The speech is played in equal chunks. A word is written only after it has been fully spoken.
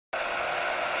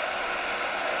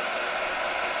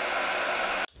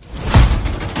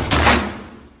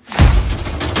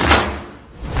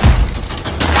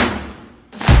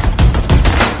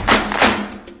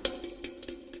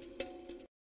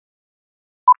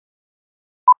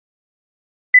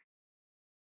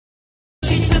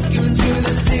Welcome to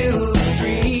the Silver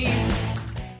Stream.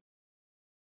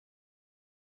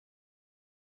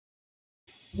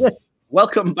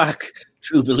 Welcome back,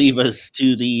 true believers,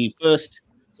 to the first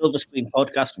Silver Screen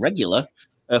podcast regular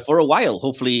for a while.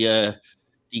 Hopefully,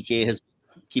 DK has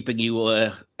been keeping you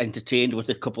entertained with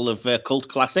a couple of cult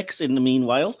classics in the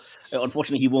meanwhile.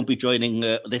 Unfortunately, he won't be joining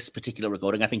this particular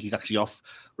recording. I think he's actually off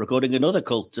recording another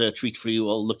cult treat for you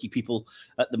all lucky people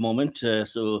at the moment.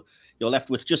 So you're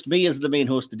left with just me as the main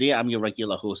host today. I'm your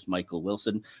regular host, Michael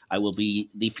Wilson. I will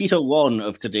be the Peter One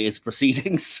of today's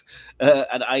proceedings.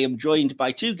 And I am joined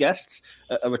by two guests,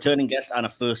 a returning guest and a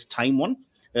first-time one.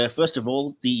 First of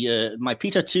all, my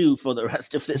Peter 2 for the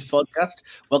rest of this podcast.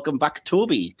 Welcome back,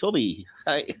 Toby. Toby,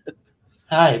 hi.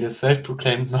 Hi, the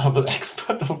self-proclaimed Marvel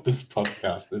expert of this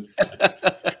podcast.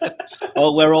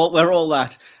 Oh, we're all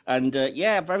that, and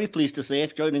very pleased to say,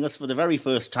 joining us for the very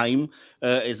first time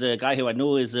is a guy who I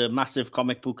know is a massive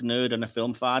comic book nerd and a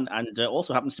film fan, and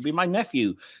also happens to be my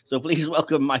nephew. So please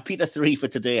welcome my Peter 3 for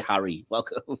today, Harry.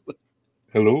 Welcome.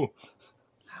 Hello.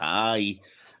 Hi.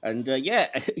 And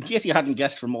in case you hadn't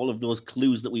guessed from all of those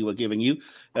clues that we were giving you,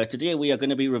 today we are going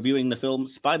to be reviewing the film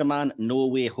Spider-Man No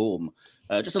Way Home.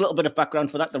 Just a little bit of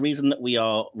background for that. The reason that we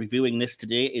are reviewing this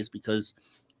today is because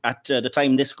at the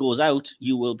time this goes out,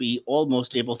 you will be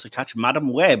almost able to catch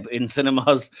Madam Web in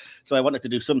cinemas. So I wanted to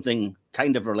do something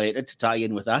kind of related to tie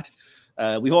in with that.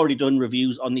 We've already done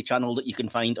reviews on the channel that you can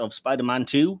find of Spider-Man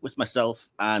 2 with myself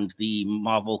and the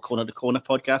Marvel Corner to Corner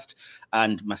podcast,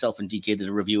 and myself and DK did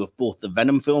a review of both the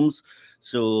Venom films.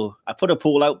 So I put a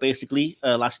poll out basically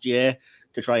last year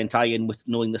to try and tie in with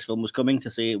knowing this film was coming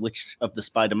to say which of the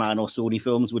Spider-Man or Sony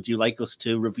films would you like us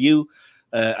to review.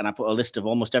 And I put a list of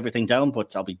almost everything down,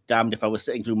 but I'll be damned if I was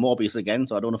sitting through Morbius again,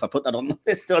 so I don't know if I put that on the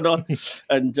list or not.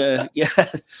 And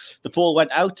the poll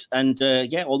went out, and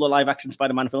all the live-action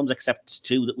Spider-Man films, except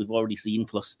two that we've already seen,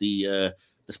 plus the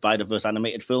Spider-Verse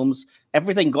animated films,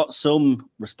 everything got some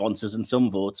responses and some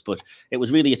votes, but it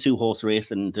was really a two-horse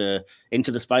race, and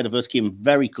Into the Spider-Verse came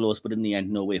very close, but in the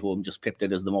end, No Way Home just pipped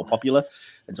it as the more popular,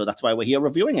 and so that's why we're here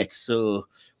reviewing it. So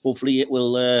hopefully it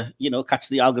will, catch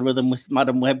the algorithm with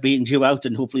Madam Web being due out,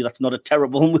 and hopefully that's not a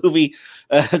terrible movie,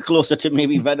 closer to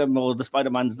maybe Venom or the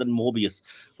Spider-Mans than Morbius,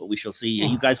 but we shall see. Are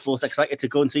you guys both excited to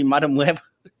go and see Madam Web?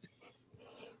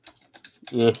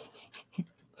 Yeah.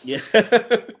 Yeah.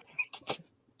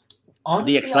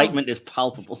 Honestly, The excitement is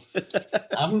palpable.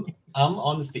 I'm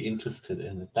honestly interested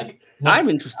in it. I'm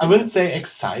interested. I wouldn't say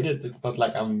excited. It's not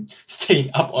like I'm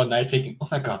staying up all night thinking, "Oh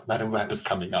my god, Madam Web is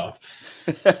coming out."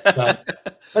 But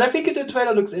I think the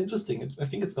trailer looks interesting. I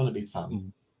think it's going to be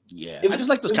fun. Yeah, If I just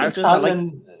like those if characters. It's fun, I like.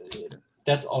 then,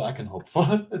 that's all I can hope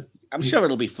for. I'm sure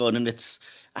it'll be fun, and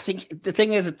I think the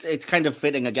thing is, it's kind of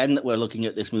fitting again that we're looking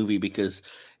at this movie because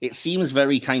it seems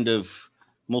very kind of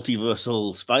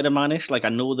multiversal Spider-Man-ish. Like I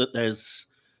know that there's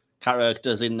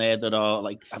characters in there that are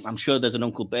like, I'm sure there's an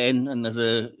Uncle Ben and there's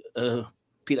a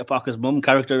Peter Parker's mum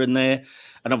character in there,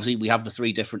 and obviously we have the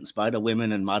three different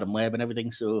Spider-Women and Madam Web and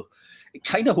everything. So it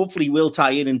kind of hopefully will tie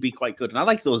in and be quite good. And I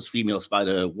like those female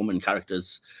Spider-Woman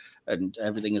characters and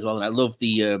everything as well. And I love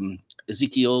the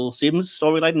Ezekiel Sims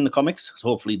storyline in the comics. So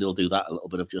hopefully they'll do that a little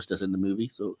bit of justice in the movie.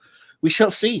 So we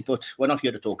shall see, but we're not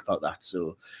here to talk about that.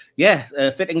 So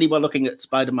fittingly, we're looking at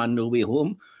Spider-Man No Way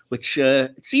Home, which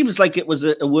it seems like it was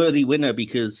a worthy winner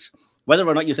because whether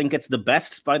or not you think it's the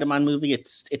best Spider-Man movie,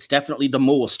 it's definitely the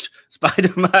most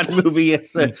Spider-Man movie.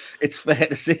 It's fair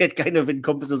to say it kind of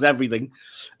encompasses everything.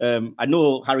 I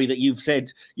know, Harry, that you've said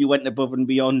you went above and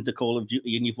beyond the Call of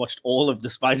Duty and you've watched all of the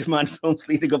Spider-Man films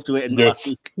leading up to it in the last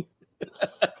week.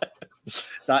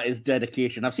 That is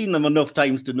dedication. I've seen them enough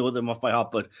times to know them off by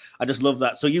heart, but I just love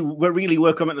that. So you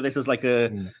were coming to this as like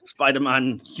a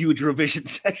Spider-Man huge revision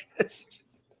session.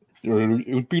 Yeah,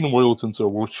 it's been a while since I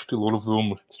watched a lot of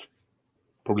them. It's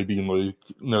probably been like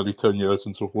nearly 10 years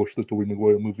since I've watched the Tobey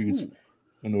Maguire movies.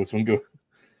 I know it's younger.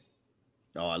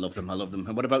 Oh, I love them.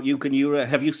 And what about you? Can you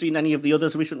have you seen any of the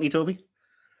others recently, Toby?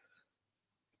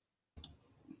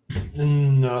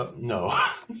 No.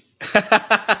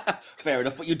 Fair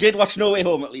enough, but you did watch No Way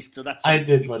Home at least, so that's. I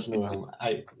did watch No Way Home.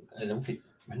 I don't think.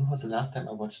 When was the last time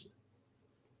I watched?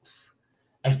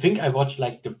 I think I watched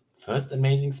like the first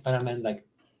Amazing Spider-Man like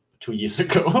 2 years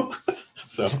ago.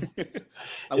 So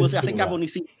I will say I think I've only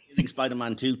seen Amazing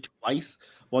Spider-Man 2 twice.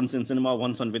 Once in cinema,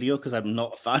 once on video, because I'm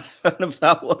not a fan of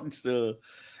that one. So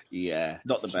yeah,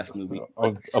 not the best movie.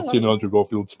 I've seen Andrew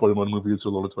Garfield Spider-Man movies a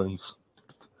lot of times.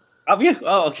 Have you?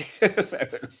 Oh, okay. Fair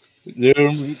enough. Yeah,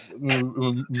 me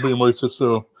and my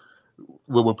sister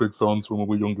were big fans when we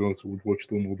were younger, so we'd watch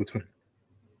them all the time.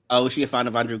 Oh, was she a fan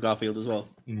of Andrew Garfield as well?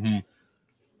 Mm-hmm.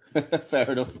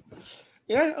 Fair enough.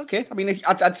 Yeah, okay. I mean,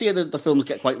 I'd say that the films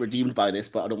get quite redeemed by this,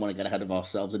 but I don't want to get ahead of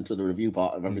ourselves into the review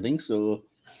part of everything. So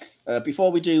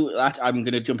before we do that, I'm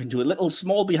going to jump into a little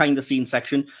small behind-the-scenes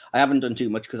section. I haven't done too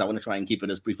much because I want to try and keep it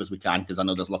as brief as we can because I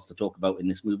know there's lots to talk about in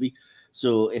this movie.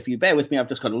 So if you bear with me, I've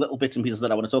just got a little bits and pieces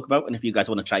that I want to talk about. And if you guys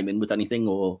want to chime in with anything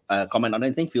or comment on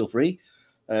anything, feel free.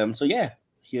 So yeah,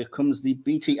 here comes the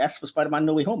BTS for Spider-Man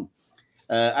No Way Home.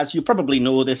 As you probably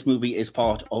know, this movie is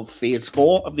part of Phase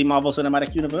 4 of the Marvel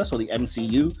Cinematic Universe, or the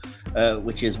MCU,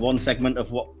 which is one segment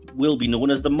of what will be known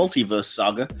as the Multiverse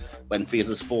Saga, when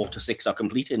Phases 4 to 6 are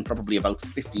complete in probably about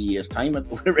 50 years' time at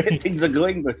the rate things are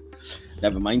going, but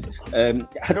never mind.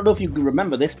 I don't know if you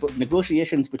remember this, but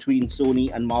negotiations between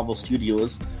Sony and Marvel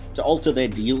Studios to alter their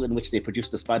deal in which they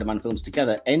produced the Spider-Man films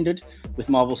together ended with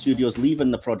Marvel Studios leaving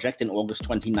the project in August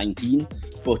 2019,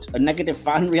 but a negative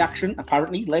fan reaction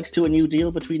apparently led to a new deal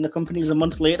between the companies a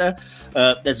month later.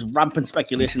 There's rampant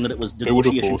speculation that it was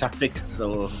negotiation tactics,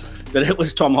 or that it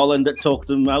was Tom Holland that talked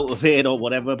them out of it or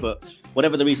whatever, but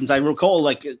whatever the reasons, I recall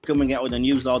like coming out in the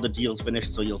news, the deal's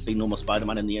finished, so you'll see no more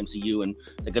Spider-Man in the MCU, and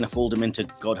they're going to fold him into,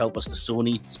 God help us, the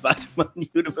Sony Spider-Man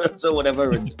universe or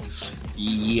whatever. And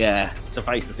yeah,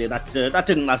 suffice to say that that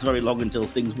didn't last very long until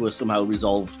things were somehow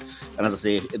resolved. And as I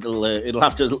say, it'll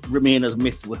have to remain as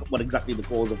myth what exactly the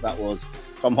cause of that was.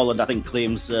 Tom Holland, I think,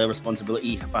 claims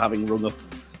responsibility for having rung up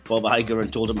Bob Iger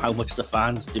and told him how much the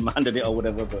fans demanded it or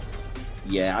whatever. But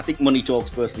yeah, I think money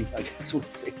talks, personally, I guess we'll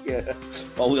see. Yeah,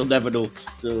 or we'll never know.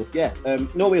 So yeah,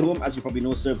 No Way Home, as you probably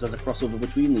know, serves as a crossover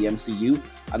between the MCU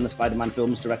and the Spider-Man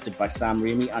films, directed by Sam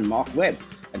Raimi and Mark Webb,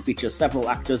 and features several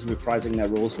actors reprising their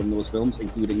roles from those films,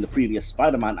 including the previous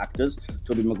Spider-Man actors,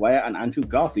 Tobey Maguire and Andrew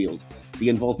Garfield. The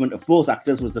involvement of both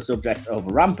actors was the subject of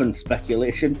rampant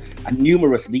speculation and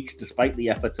numerous leaks, despite the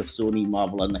efforts of Sony,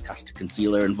 Marvel, and the cast to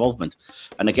conceal their involvement.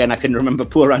 And again, I can remember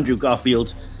poor Andrew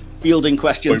Garfield fielding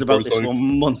questions about this for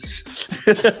months.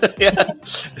 Yeah.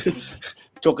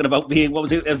 Talking about being, what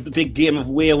was it, the big game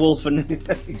of werewolf, and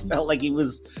he felt like he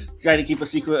was trying to keep a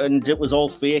secret and it was all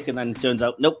fake, and then it turns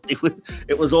out, nope,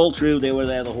 it was all true. They were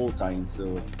there the whole time.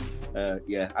 So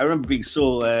yeah, I remember being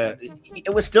so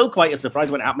it was still quite a surprise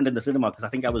when it happened in the cinema, because I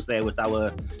think I was there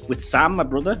with Sam, my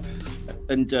brother,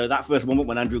 and that first moment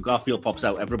when Andrew Garfield pops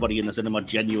out, everybody in the cinema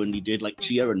genuinely did like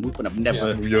cheer and whoop, and I've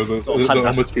never the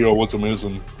atmosphere was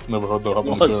amazing. Never had that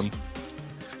happen again.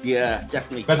 Yeah,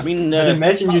 definitely. But, I mean, but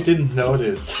imagine you didn't know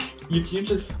this. You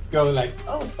just go like,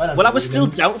 oh, Spider-Man. Well, I was still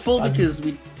doubtful because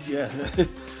we'd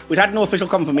had no official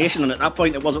confirmation, and at that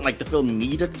point, it wasn't like the film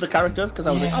needed the characters, because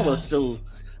I was like, oh, well,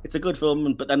 it's a good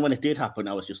film. But then when it did happen,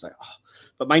 I was just like, oh.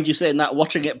 But mind you, saying that,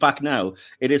 watching it back now,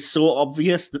 it is so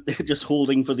obvious that they're just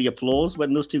holding for the applause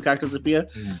when those two characters appear,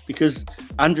 because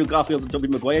Andrew Garfield and Tobey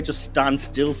Maguire just stand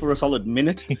still for a solid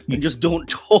minute and just don't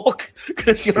talk,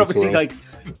 because you're obviously like,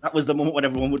 that was the moment when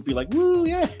everyone would be like, woo,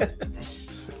 yeah.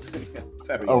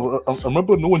 I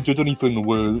remember no one did anything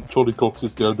where Charlie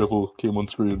Cox's Daredevil came on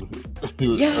screen.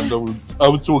 Yeah. And I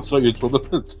was so excited for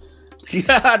that.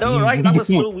 Yeah, I know, right? That was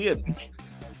so weird.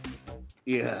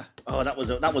 Yeah. Oh, that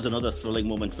was another thrilling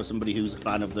moment for somebody who's a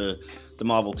fan of the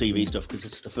Marvel TV stuff, because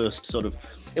it's the first sort of...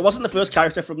 It wasn't the first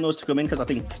character from those to come in, because I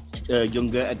think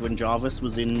younger Edwin Jarvis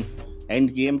was in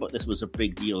Endgame, but this was a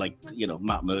big deal, like, you know,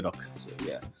 Matt Murdock. So,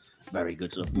 yeah, very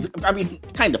good stuff. I mean,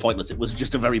 kind of pointless. It was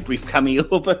just a very brief cameo,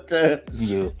 but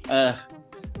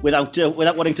without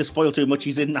wanting to spoil too much,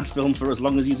 he's in that film for as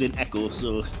long as he's in Echo,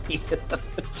 so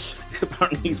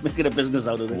apparently he's making a business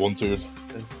out of it. One turn.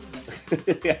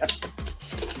 Yeah.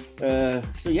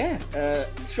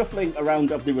 Shuffling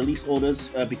around of the release orders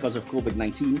because of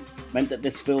COVID-19 meant that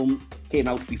this film came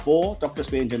out before Doctor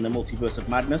Strange and the Multiverse of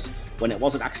Madness, when it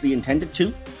wasn't actually intended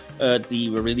to. The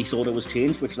release order was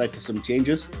changed, which led to some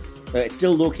changes. It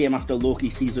still, though, came after Loki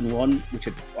Season 1, which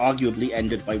had arguably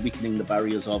ended by weakening the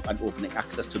barriers of and opening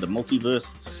access to the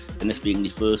multiverse, and this being the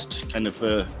first kind of,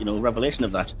 revelation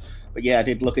of that. But yeah, I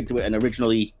did look into it, and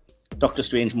originally Doctor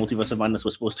Strange Multiverse of Madness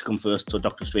was supposed to come first, so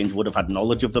Doctor Strange would have had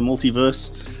knowledge of the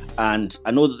multiverse. And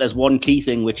I know that there's one key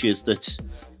thing, which is that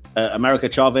America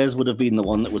Chavez would have been the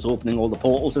one that was opening all the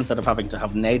portals, instead of having to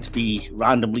have Ned be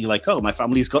randomly like, oh, my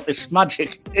family's got this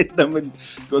magic in them, and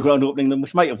go around opening them,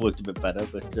 which might have worked a bit better.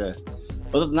 But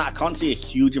other than that, I can't see a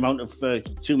huge amount of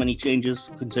too many changes,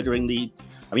 considering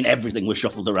everything was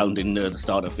shuffled around in the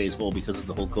start of Phase 4 because of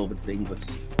the whole COVID thing. But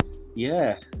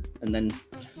yeah, and then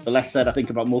the less said I think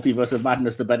about Multiverse of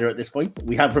Madness, the better at this point.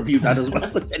 We have reviewed that as well,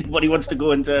 if anybody wants to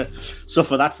go and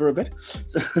suffer that for a bit.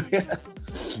 So, yeah.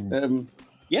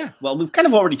 Yeah, well, we've kind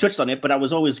of already touched on it, but I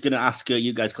was always going to ask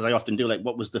you guys, because I often do, like,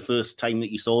 what was the first time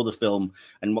that you saw the film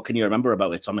and what can you remember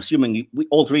about it? So I'm assuming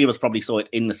all three of us probably saw it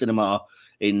in the cinema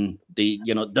in the,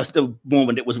 the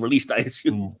moment it was released, I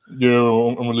assume. Yeah,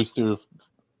 I'm released there.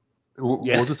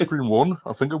 Yeah. Was it Scream 1?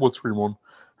 I think it was Scream 1.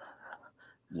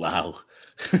 Wow.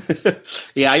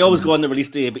 Yeah, I always go on the release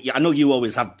day, but yeah, I know you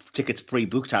always have tickets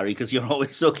pre-booked, Harry, because you're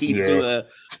always so keen to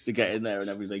get in there and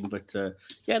everything. But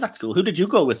yeah, that's cool. Who did you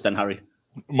go with then, Harry?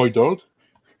 My dad.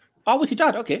 Oh, with your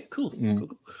dad. Okay, cool.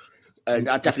 Cool. I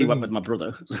definitely went with my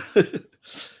brother.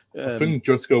 I think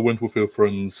Jessica went with her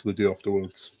friends the day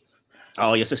afterwards.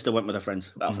 Oh, your sister went with her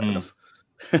friends. Well, fair enough.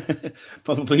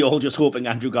 Probably all just hoping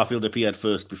Andrew Garfield appeared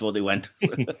first before they went.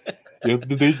 Yeah,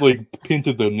 they like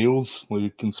painted their nails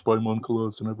like in Spider-Man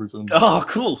colours and everything. Oh,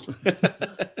 cool.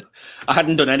 I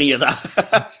hadn't done any of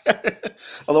that.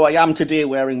 Although I am today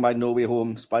wearing my No Way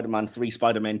Home Spider-Man 3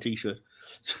 Spider-Man t-shirt.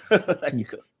 So there you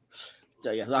go.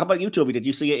 So, yeah. How about you, Toby? Did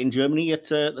you see it in Germany at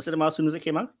the cinema as soon as it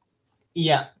came out?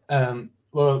 Yeah.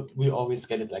 Well, we always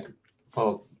get it like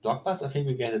for Blockbuster. I think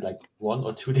we get it like 1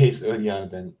 or 2 days earlier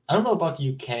than, I don't know about the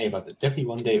UK, but definitely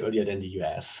 1 day earlier than the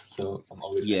US. So I'm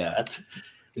always like that.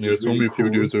 Yeah, it's only a few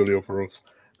days earlier for us.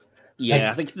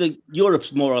 Yeah, I think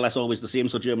Europe's more or less always the same.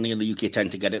 So Germany and the UK tend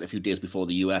to get it a few days before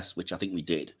the US, which I think we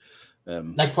did.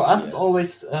 Like for us, it's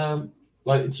always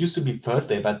well, it used to be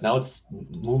Thursday, but now it's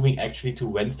moving actually to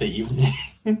Wednesday evening.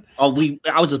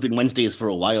 Ours has been Wednesdays for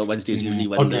a while. Wednesdays usually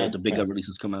when the bigger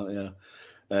releases come out. Yeah,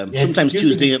 Yeah, sometimes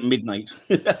Tuesday at midnight.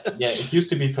 Yeah, it used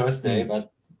to be Thursday,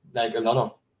 but like a lot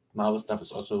of Marvel stuff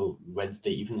is also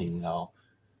Wednesday evening now.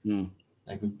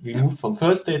 Like we moved from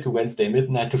Thursday to Wednesday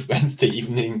midnight to Wednesday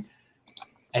evening.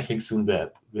 I think soon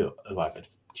we'll arrive at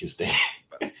Tuesday.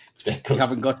 We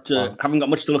haven't got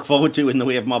much to look forward to in the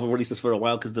way of Marvel releases for a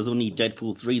while because there's only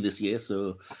Deadpool 3 this year,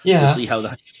 so we'll see how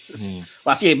that is.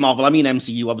 Well, I say Marvel, I mean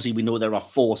MCU. Obviously, we know there are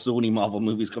 4 Sony Marvel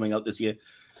movies coming out this year.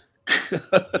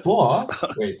 4?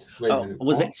 Wait.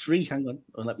 Was it 3? Hang on.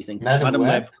 Let me think. Madam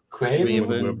Web,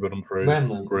 Craven,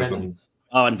 Venom.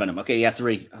 Oh, and Venom. Okay, yeah,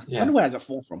 3. I don't know where I got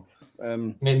 4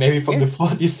 from. Maybe from the 4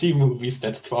 DC movies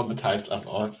that's traumatized us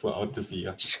all throughout this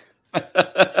year.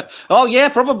 Oh yeah,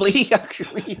 probably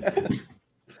actually.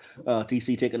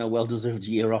 DC taking a well-deserved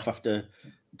year off after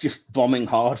just bombing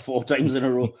hard 4 times in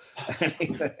a row.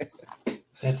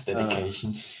 That's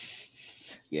dedication.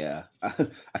 Yeah,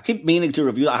 I keep meaning to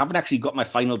review. I haven't actually got my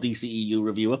final DCEU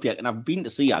review up yet, and I've been to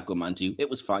see Aquaman 2. It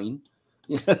was fine,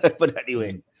 but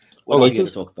anyway, what are we going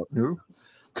to talk about? Yeah.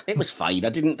 It was fine. I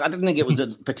didn't think it was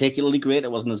particularly great.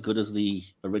 It wasn't as good as the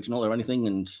original or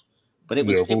anything, but it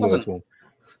wasn't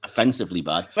offensively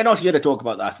bad. We're not here to talk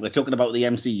about that. We're talking about the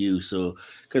MCU. So,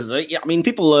 because I mean,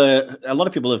 a lot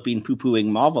of people have been poo-pooing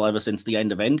Marvel ever since the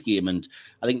end of Endgame, and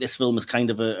I think this film is kind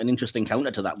of an interesting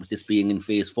counter to that, with this being in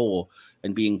Phase 4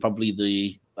 and being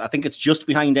probably I think it's just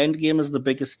behind Endgame as the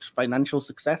biggest financial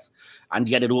success, and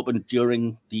yet it opened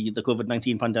during the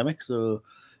COVID-19 pandemic. So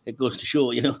it goes to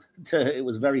show, it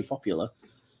was very popular.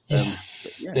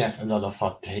 There's a lot of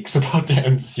hot takes about the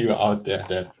MCU out there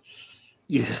that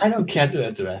I don't care to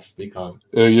address because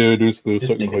it is the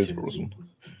second highest grossing.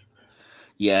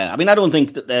 Yeah, I mean, I don't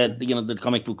think that the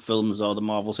comic book films or the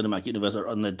Marvel Cinematic Universe are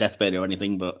on the deathbed or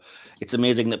anything, but it's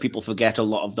amazing that people forget a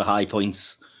lot of the high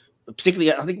points,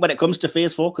 particularly I think when it comes to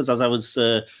Phase 4. Because as I was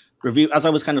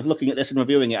kind of looking at this and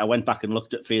reviewing it, I went back and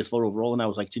looked at Phase 4 overall, and I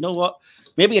was like, do you know what?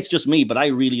 Maybe it's just me, but I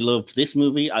really loved this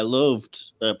movie. I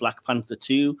loved Black Panther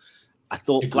 2. I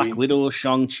thought Black Widow,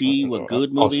 Shang-Chi were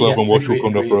good movies. I still haven't watched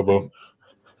Wakanda Forever.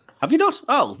 Have you not?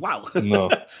 Oh, wow.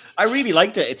 No. I really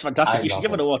liked it. It's fantastic. You should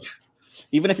give it a watch.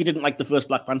 Even if you didn't like the first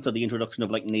Black Panther, the introduction of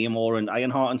like Namor and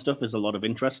Ironheart and stuff, there's a lot of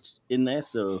interest in there.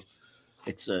 So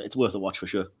it's worth a watch for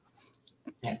sure.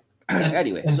 Yeah.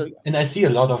 Anyway. And I see a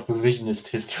lot of revisionist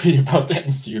history about the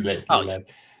MCU lately. Oh,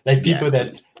 like people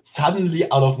that suddenly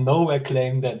out of nowhere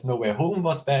claim that No Way Home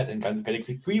was bad and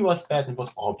Galaxy 3 was bad and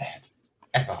was all bad.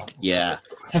 Ever. Yeah.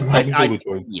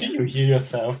 Do you hear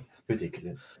yourself?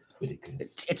 Ridiculous.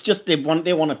 It's just they want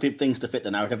to put things to fit the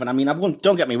narrative, and I mean,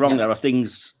 don't get me wrong. Yeah.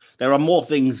 There are more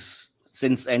things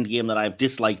since Endgame that I've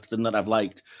disliked than that I've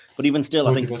liked. But even still,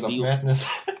 Multiverse of Madness.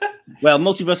 Well,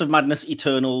 Multiverse of Madness,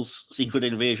 Eternals, Secret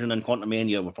Invasion, and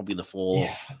Quantumania were probably the 4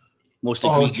 most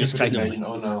egregious kind of.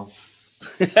 Oh no.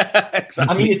 Exactly.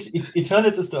 I mean,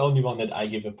 Eternals is the only one that I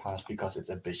give a pass because it's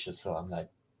ambitious. So I'm like,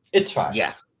 it's fine.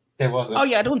 Yeah. There was.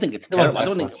 I don't think it's terrible. I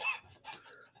don't think.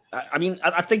 I mean,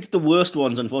 I think the worst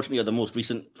ones, unfortunately, are the most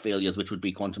recent failures, which would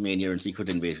be Quantumania and Secret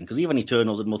Invasion, because even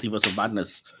Eternals and Multiverse of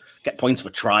Madness get points for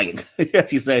trying,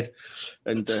 as you said.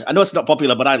 And I know it's not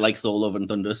popular, but I like Thor: Love and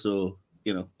Thunder, so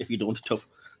if you don't, tough.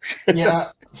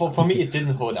 Yeah, for me, it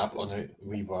didn't hold up on a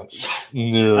rewatch.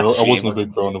 Yeah, That's a I wasn't shame. a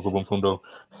big fan of the one from there.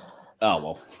 Oh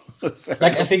well.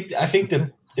 Like I think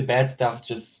the bad stuff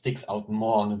just sticks out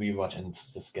more on the rewatch, and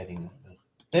it's just getting.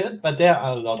 But there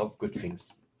are a lot of good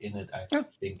things in it. I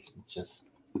think it's just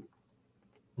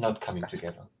not coming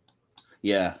together.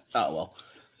 Yeah. Oh well.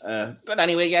 But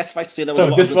anyway, yes, if I could say there was a So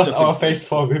lot this of was good our stuff phase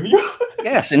 4 review.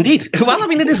 Yes, indeed. Well, I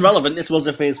mean, it is relevant. This was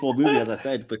a Phase 4 movie, as I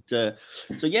said. But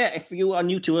so, yeah, if you are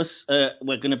new to us,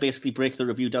 we're going to basically break the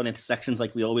review down into sections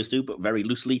like we always do, but very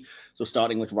loosely. So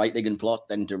starting with writing and plot,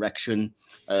 then direction,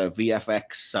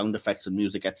 VFX, sound effects and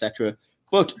music, etc.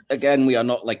 But again, we are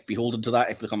not like beholden to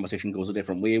that. If the conversation goes a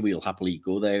different way, we'll happily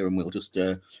go there and we'll just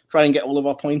try and get all of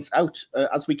our points out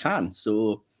as we can.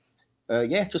 So,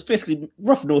 yeah, just basically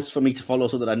rough notes for me to follow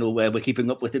so that I know where we're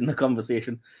keeping up within the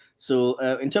conversation. So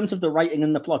in terms of the writing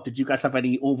and the plot, did you guys have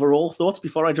any overall thoughts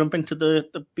before I jump into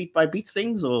the beat-by-beat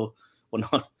things or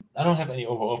not? I don't have any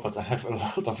overall thoughts. I have a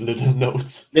lot of little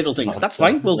notes. Little things. That's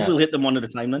fine. We'll hit them one at a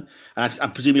time then. And I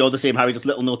presume you're the same, Harry, just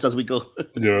little notes as we go.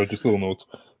 Yeah, just little notes.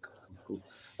 Cool.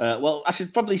 Well, I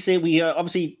should probably say we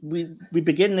obviously we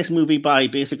begin this movie by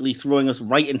basically throwing us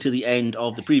right into the end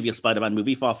of the previous Spider-Man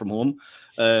movie, Far From Home.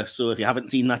 So if you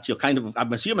haven't seen that, you're kind of,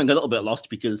 I'm assuming, a little bit lost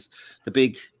because the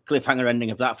big cliffhanger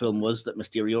ending of that film was that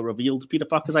Mysterio revealed Peter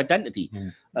Parker's identity.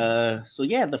 So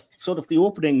yeah, the sort of the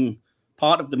opening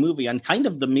part of the movie and kind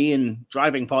of the main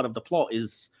driving part of the plot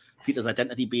is Peter's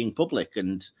identity being public.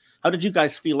 And how did you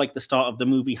guys feel like the start of the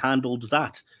movie handled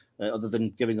that? Other than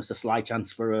giving us a sly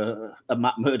chance for a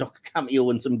Matt Murdock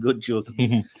cameo and some good jokes.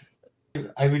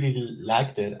 I really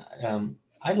liked it.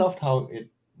 I loved how it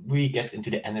really gets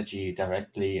into the energy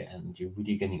directly, and you're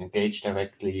really getting engaged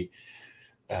directly.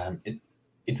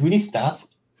 It really starts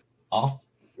off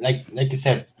like you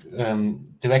said,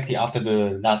 directly after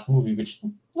the last movie, which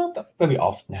not very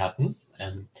often happens,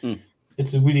 and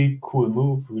it's a really cool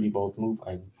move, really bold move.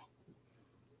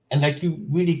 And like you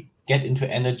really get into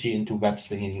energy, into web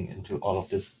slinging, into all of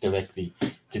this directly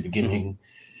at the beginning.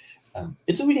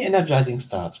 It's a really energizing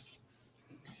start.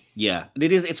 Yeah,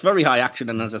 it is. It's very high action,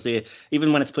 and as I say,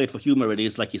 even when it's played for humor, it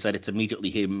is like you said. It's immediately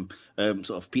him, sort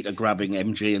of Peter grabbing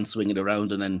MJ and swinging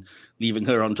around, and then leaving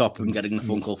her on top and getting the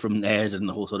phone call from Ned, and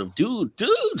the whole sort of dude, kind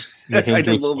of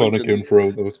panicking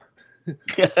for those.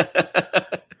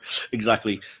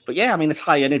 Exactly, but yeah, I mean, it's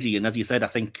high energy, and as you said, I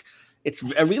think it's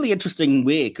a really interesting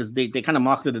way because they kind of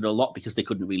marketed it a lot because they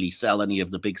couldn't really sell any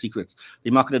of the big secrets.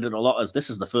 They marketed it a lot as this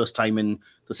is the first time in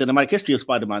the cinematic history of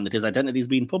Spider-Man that his identity has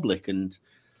been public. And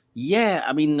yeah,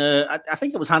 I mean, I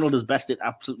think it was handled as best it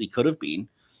absolutely could have been.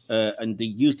 And they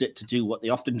used it to do what they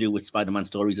often do with Spider-Man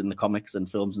stories in the comics and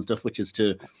films and stuff, which is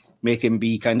to make him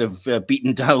be kind of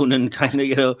beaten down and kind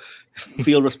of,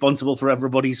 feel responsible for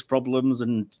everybody's problems.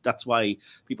 And that's why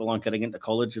people aren't getting into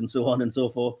college and so on and so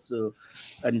forth. So,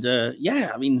 and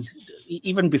yeah, I mean,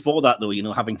 even before that, though,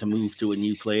 having to move to a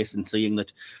new place and seeing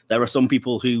that there are some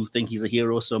people who think he's a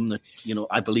hero, some that,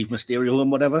 I believe Mysterio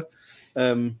and whatever.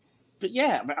 But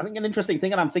yeah, I think an interesting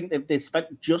thing, and I think they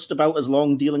spent just about as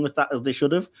long dealing with that as they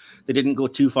should have. They didn't go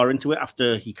too far into it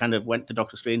after he kind of went to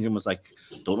Doctor Strange and was like,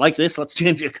 don't like this, let's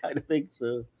change it kind of thing.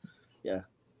 So, yeah.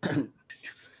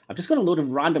 I've just got a load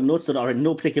of random notes that are in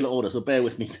no particular order, so bear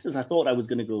with me, because I thought I was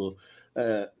going to go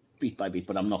beat by beat,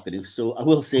 but I'm not going to. So I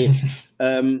will say,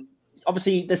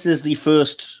 obviously, this is the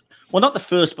first, well, not the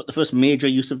first, but the first major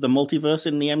use of the multiverse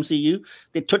in the MCU.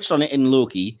 They touched on it in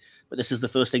Loki, but this is the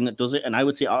first thing that does it, and I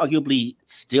would say arguably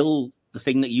still the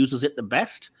thing that uses it the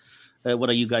best. What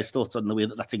are you guys' thoughts on the way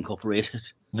that that's incorporated?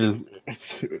 Yeah,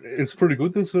 it's pretty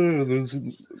good.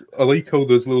 I like how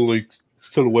there's little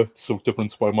silhouettes of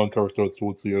different Spider-Man characters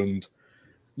towards the end.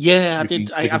 Yeah, I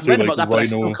did. I've read about that, but I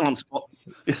still can't spot.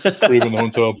 Raven the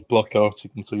Hunter, Black Cat, you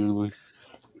can see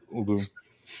all the.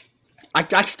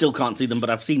 I still can't see them, but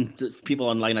I've seen people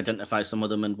online identify some of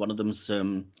them, and one of them's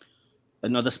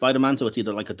another Spider-Man, so it's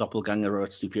either like a doppelganger or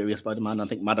a superior Spider-Man. I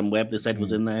think Madam Web, they said,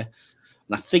 was in there.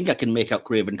 And I think I can make out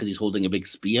Kraven because he's holding a big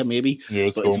spear, maybe. Yeah,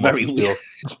 but it's very weird.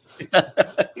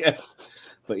 Yeah.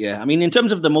 But yeah, I mean, in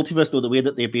terms of the multiverse, though, the way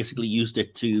that they basically used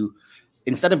it to,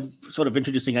 instead of sort of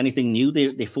introducing anything new,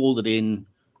 they folded in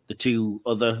the two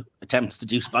other attempts to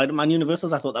do Spider-Man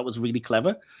universes. I thought that was really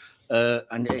clever.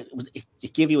 And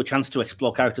it gave you a chance to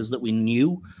explore characters that we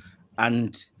knew.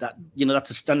 And that,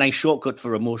 that's a nice shortcut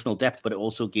for emotional depth, but it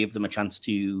also gave them a chance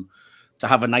to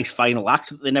have a nice final act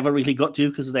that they never really got to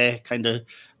because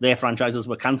their franchises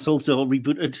were cancelled or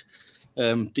rebooted.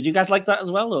 Did you guys like that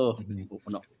as well, or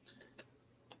not?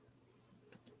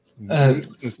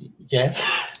 Yes.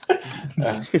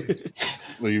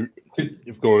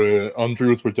 You've got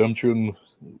Andrew's redemption.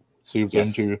 saves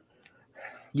Yes. MJ.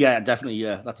 Yeah, definitely.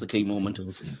 Yeah, that's the key moment.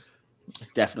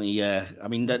 Definitely. Yeah. I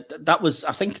mean, that was.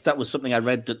 I think that was something I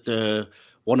read that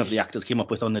one of the actors came up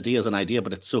with on the day as an idea.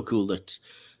 But it's so cool that,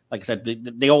 like I said,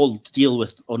 they all deal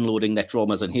with unloading their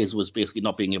traumas, and his was basically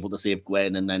not being able to save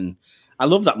Gwen. And then I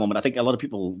love that moment. I think a lot of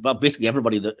people, well, basically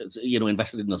everybody that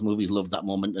invested in those movies loved that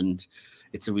moment, and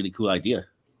it's a really cool idea.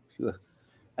 Sure.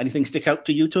 Anything stick out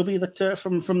to you, Toby, that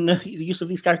from the use of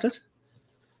these characters?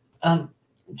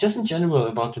 Just in general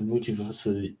about the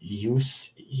multiversal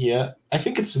use here, I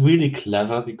think it's really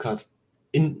clever because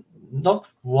in not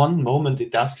one moment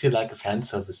it does feel like a fan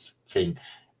service thing,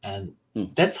 and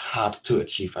that's hard to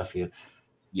achieve. I feel.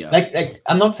 Yeah. Like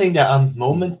I'm not saying there are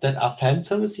moments that are fan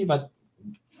servicey, but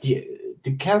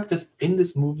the characters in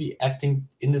this movie acting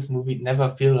in this movie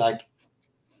never feel like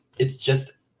it's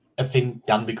just a thing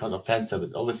done because of fan service.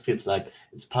 It always feels like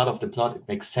it's part of the plot. It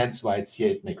makes sense why it's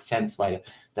here. It makes sense why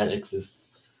that exists.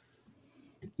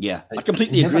 Yeah, I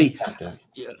completely agree.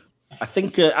 Yeah, I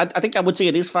think I would say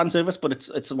it is fan service, but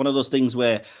it's one of those things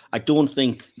where I don't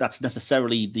think that's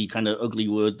necessarily the kind of ugly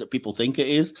word that people think it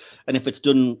is. And if it's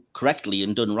done correctly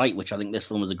and done right, which I think this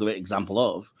film is a great example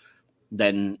of,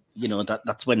 then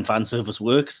that's when fan service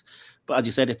works. But as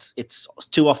you said, it's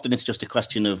too often it's just a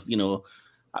question of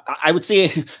I would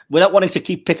say, without wanting to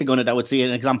keep picking on it, I would say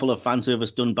an example of fan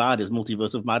service done bad is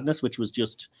Multiverse of Madness, which was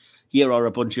just, here are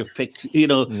a bunch of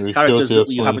characters that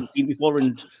you haven't seen before,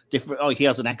 and different. Oh,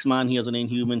 here's an X-Man, here's an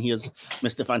Inhuman, here's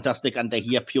Mr. Fantastic, and they're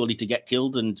here purely to get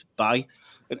killed and bye.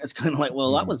 And it's kind of like,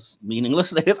 well, that was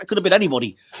meaningless. That could have been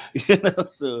anybody,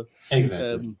 So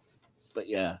exactly. But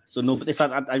yeah, so no, but this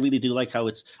I really do like how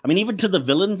it's. I mean, even to the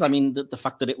villains. I mean, the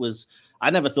fact that it was. I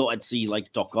never thought I'd see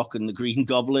like Doc Ock and the Green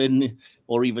Goblin,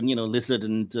 or even Lizard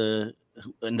and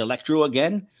Electro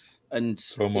again, and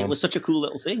it was such a cool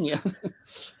little thing. Yeah,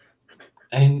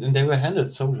 and they were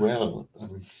handled so well.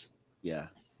 Yeah,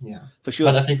 for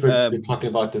sure. But I think we're talking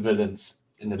about the villains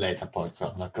in the later part, so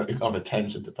I'm not going on a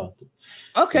tangent about it.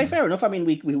 Okay, fair enough. I mean,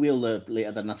 we will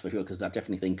later, then that's for sure, because I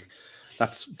definitely think.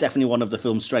 That's definitely one of the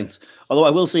film's strengths. Although I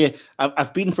will say,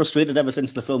 I've been frustrated ever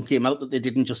since the film came out that they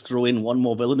didn't just throw in one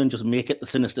more villain and just make it the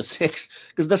Sinister Six,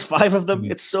 because there's 5 of them.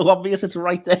 It's so obvious it's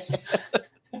right there.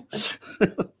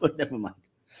 But never mind.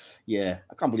 Yeah,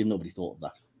 I can't believe nobody thought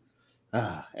of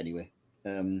that. Anyway.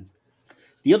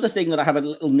 The other thing that I have a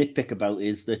little nitpick about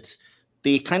is that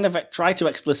they kind of try to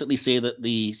explicitly say that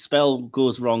the spell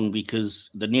goes wrong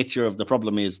because the nature of the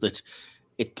problem is that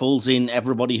it pulls in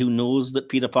everybody who knows that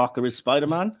Peter Parker is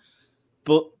Spider-Man,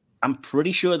 but I'm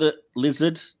pretty sure that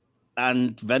Lizard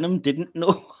and Venom didn't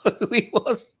know who he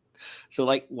was. So,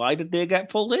 like, why did they get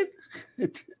pulled in?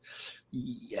 It's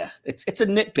a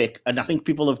nitpick, and I think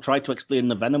people have tried to explain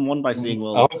the Venom one by saying,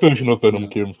 "Well, our version of Venom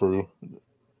came through."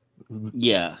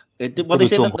 Yeah, they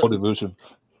say that. Version.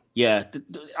 Yeah,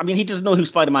 I mean, he doesn't know who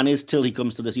Spider-Man is till he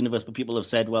comes to this universe, but people have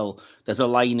said, well, there's a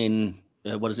line in.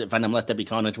 What is it, Venom Let There Be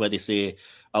Carnage, where they say,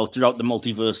 oh, throughout the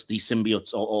multiverse, these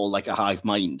symbiotes are all like a hive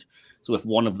mind. So if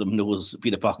one of them knows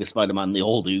Peter Parker Spider-Man, they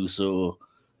all do. So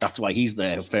that's why he's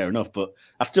there. Fair enough. But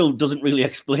that still doesn't really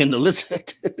explain the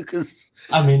Lizard. Because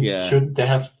I mean, shouldn't there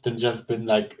have just been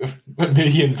like a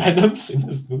million Venoms in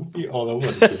this movie all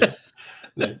over the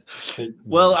place?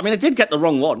 Well, I mean, it did get the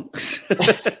wrong one.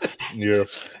 Yeah.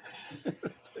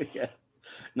 Yeah.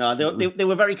 No, they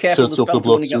were very careful. Sets up the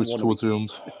blood suits towards the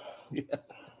end.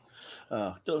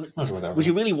 Yeah. Would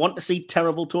you really want to see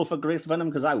terrible Topher Grace Venom?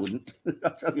 Because I wouldn't.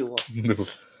 I'll tell you what. No.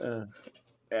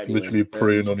 Anyway, literally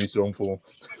preying on his own form.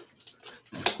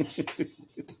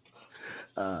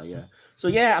 Yeah. So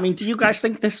yeah, I mean, do you guys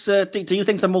think this? Do you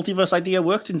think the multiverse idea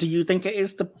worked? And do you think it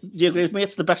is do you agree with me?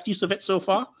 It's the best use of it so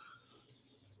far.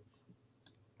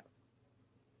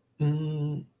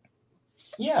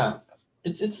 Yeah,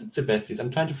 it's the best use.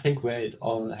 I'm trying to think where it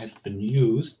all has been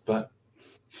used, but.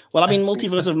 Well, I mean,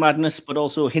 Multiverse of Madness, but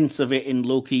also hints of it in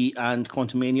Loki and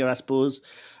Quantumania, I suppose.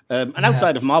 And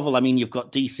outside of Marvel, I mean, you've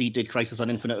got DC did Crisis on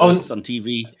Infinite Earths on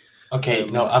TV. Okay,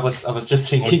 no, I was just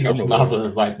thinking of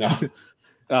Marvel right now.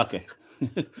 Okay.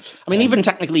 I mean, even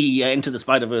technically, Into the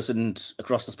Spider-Verse and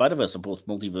Across the Spider-Verse are both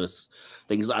multiverse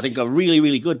things that I think are really,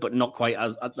 really good, but not quite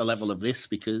at the level of this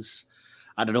because,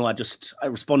 I don't know, I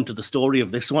respond to the story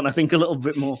of this one, I think, a little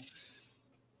bit more.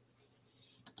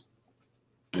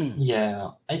 Yeah,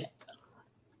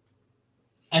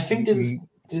 I think this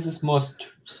is more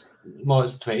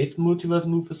straight multiverse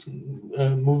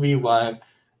movie, while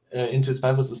Into the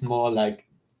Spider-Verse is more like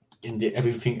in the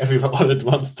everything everywhere all at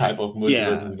once type of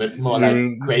multiverse movie. It's more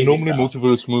like crazy normally stuff.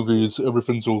 Multiverse movies,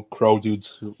 everything's all crowded,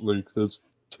 like there's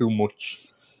too much.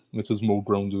 This is more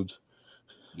grounded.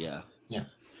 Yeah, yeah,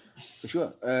 for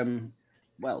sure.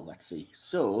 well, let's see.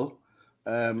 So,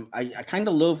 I kind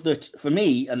of love that for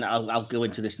me, and I'll go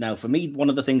into this now. For me, one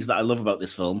of the things that I love about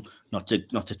this film, not to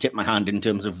tip my hand in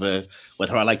terms of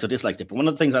whether I liked or disliked it, but one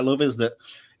of the things I love is that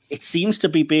it seems to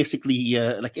be basically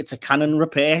like it's a canon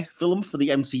repair film for the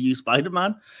MCU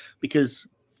Spider-Man, because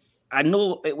I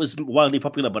know it was wildly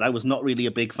popular, but I was not really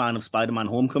a big fan of Spider-Man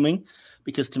Homecoming,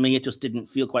 because to me it just didn't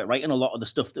feel quite right, and a lot of the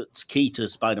stuff that's key to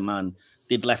Spider-Man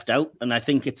did left out. And I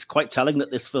think it's quite telling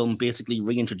that this film basically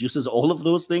reintroduces all of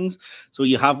those things. So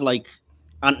you have like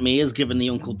Aunt May is given the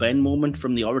Uncle Ben moment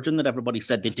from the origin that everybody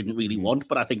said they didn't really want,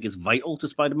 but I think is vital to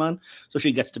Spider-Man. So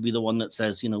she gets to be the one that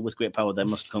says, with great power there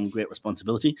must come great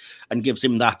responsibility, and gives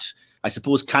him that, I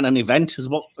suppose, canon event is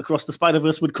what Across the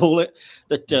Spider-Verse would call it,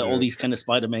 that all these kind of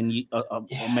Spider-Men are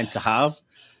meant to have.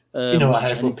 I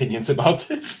have opinions about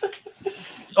this.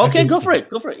 Okay, go for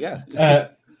it, yeah.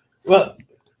 Well,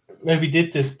 when we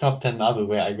did this top 10 Marvel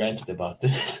where I ranted about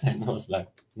this and was like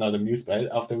not amused by it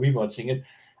after rewatching it,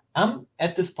 I'm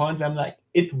at this point where I'm like,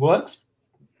 it works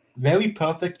very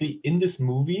perfectly in this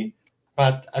movie,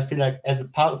 but I feel like as a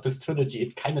part of this trilogy,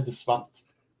 it kind of disrupts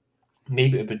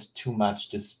maybe a bit too much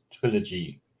this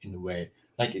trilogy in a way.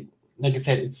 Like I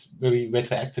said, it's very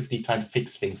retroactively trying to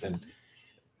fix things, and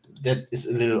that is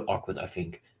a little awkward, I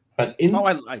think. But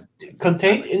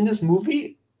contained in this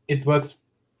movie, it works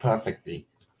perfectly.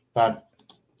 But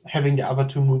having the other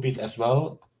two movies as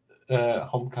well,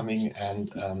 Homecoming and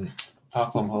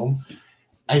Far From Home,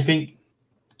 I think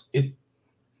it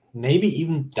maybe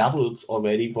even doubles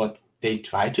already what they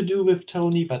tried to do with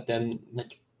Tony, but then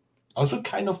also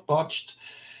kind of botched.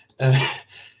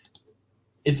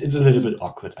 It's a little bit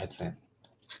awkward, I'd say.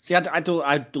 See, I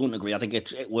don't agree. I think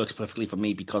it works perfectly for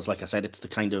me because, like I said, it's the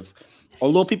kind of,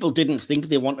 although people didn't think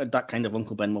they wanted that kind of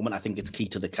Uncle Ben moment, I think it's key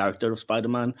to the character of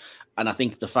Spider-Man, and I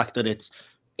think the fact that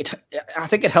I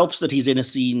think it helps that he's in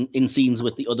scenes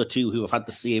with the other two who have had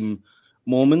the same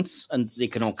moments, and they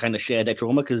can all kind of share their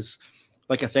trauma. Because,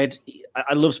 like I said,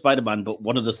 I love Spider-Man, but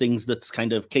one of the things that's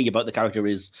kind of key about the character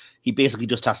is he basically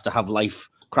just has to have life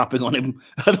crapping on him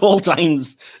at all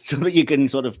times, so that you can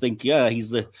sort of think, yeah,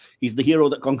 he's the hero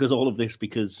that conquers all of this,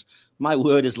 because my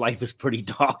word, his life is pretty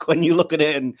dark when you look at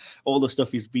it and all the stuff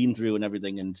he's been through and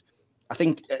everything. And I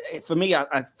think for me,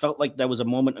 I felt like there was a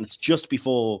moment, and it's just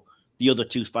before the other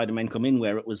two Spider-Men come in,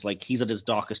 where it was like he's at his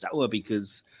darkest hour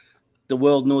because the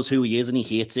world knows who he is and he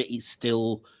hates it. He's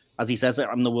still, as he says,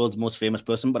 I'm the world's most famous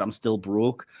person, but I'm still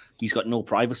broke. He's got no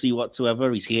privacy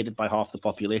whatsoever. He's hated by half the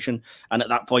population. And at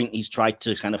that point, he's tried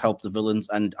to kind of help the villains,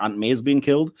 and Aunt May's being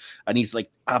killed. And he's like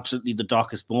absolutely the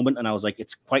darkest moment. And I was like,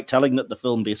 it's quite telling that the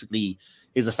film basically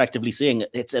is effectively saying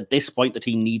it's at this point that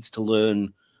he needs to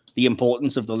learn the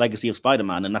importance of the legacy of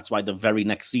Spider-Man. And that's why the very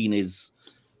next scene is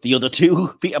the other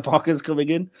two Peter Parkers coming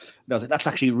in. And I was like, that's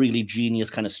actually really genius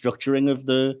kind of structuring of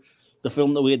the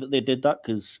film, the way that they did that,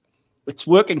 because it's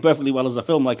working perfectly well as a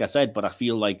film, like I said, but I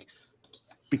feel like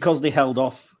because they held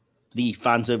off the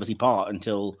fan servicey part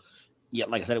until,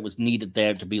 like I said, it was needed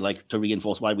there to be like to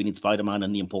reinforce why we need Spider-Man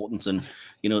and the importance, and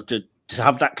to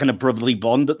have that kind of brotherly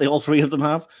bond that all three of them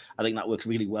have. I think that works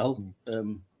really well.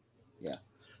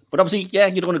 But obviously,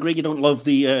 you don't agree. You don't love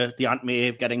the Aunt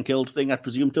May getting killed thing, I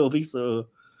presume, Toby. So,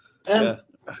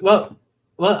 well,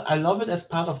 I love it as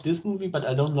part of this movie, but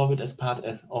I don't love it as part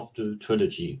of the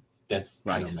trilogy. That's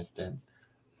kind of my stance.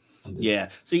 Yeah,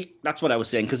 see, that's what I was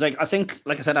saying, because I think,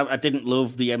 like I said, I didn't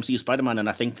love the MCU Spider-Man, and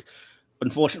I think,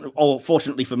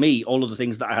 fortunately for me, all of the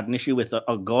things that I had an issue with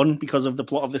are gone because of the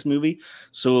plot of this movie.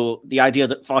 So the idea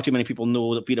that far too many people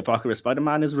know that Peter Parker is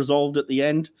Spider-Man is resolved at the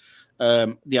end.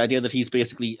 The idea that he's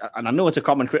basically, and I know it's a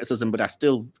common criticism, but I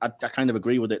kind of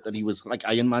agree with it, that he was like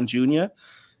Iron Man Jr.,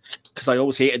 because I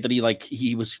always hated that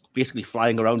he was basically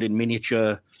flying around in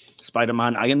miniature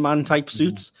Spider-Man, Iron Man type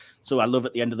suits. So I love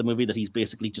at the end of the movie that he's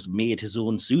basically just made his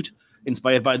own suit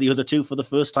inspired by the other two for the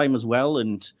first time as well.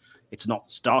 And it's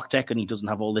not Stark Tech, and he doesn't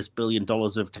have all this $1 billion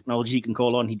of technology he can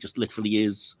call on. He just literally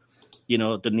is,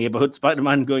 the neighborhood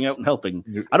Spider-Man going out and helping.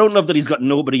 Yep. I don't love that he's got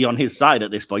nobody on his side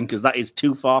at this point, because that is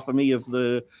too far for me of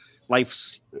the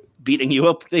life's beating you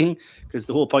up thing, because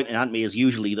the whole point in Aunt May is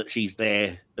usually that she's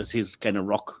there as his kind of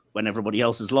rock when everybody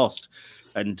else is lost.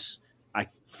 And I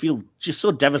feel just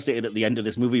so devastated at the end of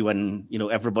this movie when,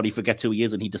 everybody forgets who he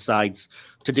is and he decides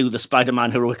to do the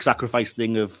Spider-Man heroic sacrifice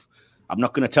thing of, I'm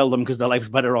not going to tell them because their life's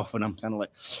better off. And I'm kind of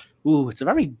like, ooh, it's a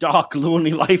very dark,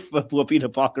 lonely life for poor Peter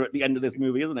Parker at the end of this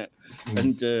movie, isn't it?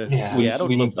 And I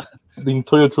don't love that. The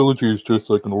entire trilogy is just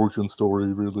like an origin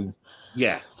story, really.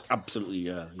 Yeah, absolutely.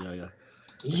 Yeah.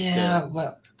 Yeah,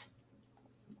 well,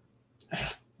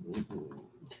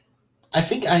 I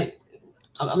think I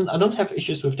don't have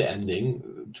issues with the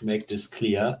ending, to make this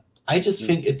clear. I just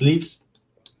think it leaves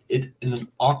it in an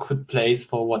awkward place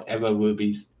for whatever will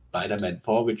be Spider-Man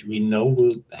 4, which we know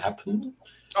will happen.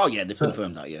 Oh yeah, they've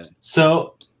confirmed that. Yeah.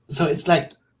 So it's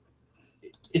like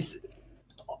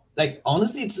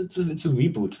honestly, it's a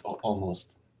reboot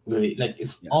almost. Really, like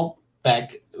it's all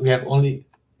back. We have only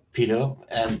Peter,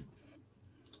 and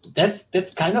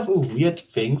that's kind of a weird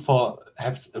thing for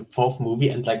have a fourth movie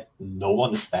and like no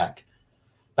one is back.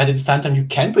 But at the same time, you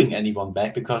can bring anyone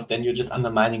back because then you're just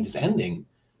undermining this ending.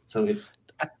 So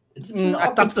that's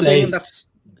the thing.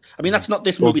 That's not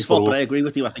this movie's fault, but I agree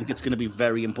with you. I think it's going to be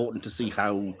very important to see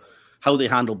how they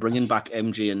handle bringing back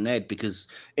MJ and Ned, because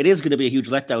it is going to be a huge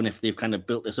letdown if they've kind of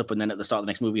built this up and then at the start of the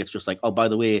next movie it's just like, oh, by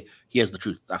the way, here's the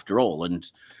truth after all. And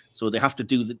so they have to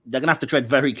they're going to have to tread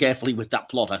very carefully with that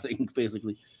plot, I think,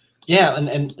 basically. Yeah,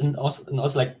 and also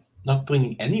like not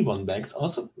bringing anyone back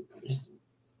also,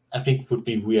 I think would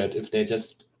be weird if they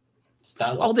just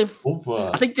start over.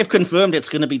 I think they've confirmed it's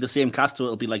going to be the same cast, so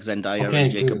it'll be like Zendaya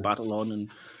and Jacob Batalon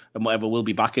and whatever will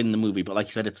be back in the movie. But like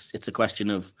you said, it's a question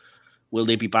of, will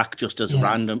they be back just as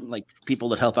random, like people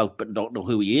that help out but don't know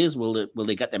who he is? Will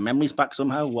they get their memories back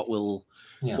somehow? What will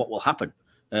happen?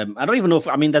 I don't even know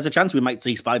there's a chance we might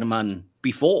see Spider-Man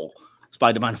before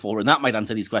Spider-Man 4, and that might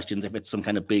answer these questions if it's some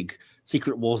kind of big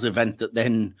Secret Wars event that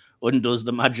then undoes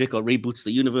the magic or reboots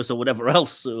the universe or whatever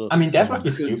else. So that would be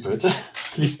stupid.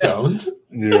 Please don't.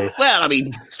 Yeah. Well,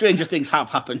 stranger things have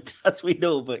happened, as we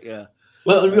know, but yeah.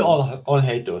 Well, we all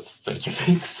hate those stranger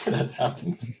things that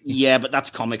happen. Yeah, but that's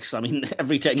comics.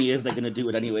 Every 10 years they're going to do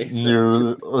it anyway. So.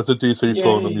 Yeah, as a DC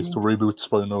fan, I'm used to reboots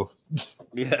by now.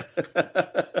 Yeah.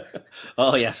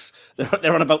 Oh, yes.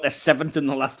 They're on about their 7th in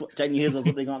the last 10 years or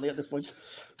something, aren't they, at this point?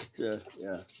 Yeah.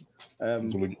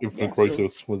 Infinite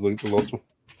Crisis was like the last one.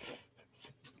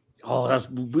 Oh, that's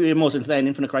way more since then.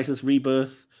 Infinite Crisis,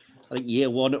 Rebirth, I think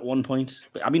year 1 at one point.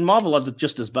 But Marvel are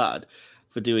just as bad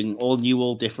for doing all new,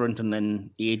 all different, and then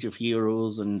Age of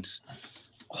Heroes and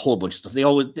a whole bunch of stuff. They're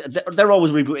always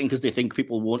rebooting because they think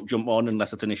people won't jump on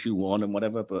unless it's an issue 1 and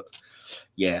whatever. But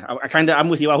yeah, I'm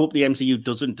with you. I hope the MCU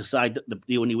doesn't decide that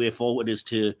the only way forward is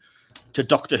to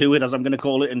Doctor Who it, as I'm going to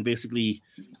call it, and basically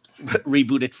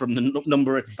reboot it from the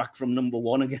number it's back from number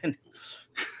 1 again.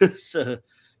 So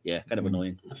yeah, kind of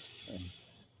annoying.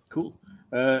 Cool.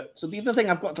 So the other thing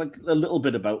I've got like a little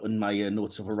bit about in my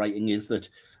notes of writing is that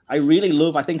I really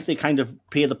love, I think they kind of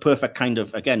pay the perfect kind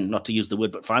of, again, not to use the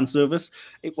word, but fan service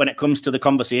when it comes to the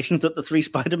conversations that the 3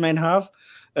 Spider-Men have.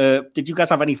 Did you guys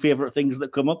have any favorite things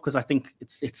that come up? Because I think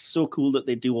it's so cool that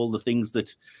they do all the things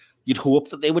that you'd hope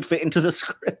that they would fit into the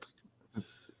script.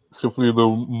 Simply the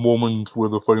moment where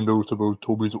they find out about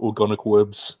Toby's organic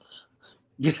webs.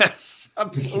 Yes,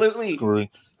 absolutely. Great.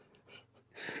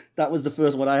 That was the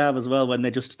first one I have as well, when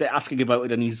they're asking about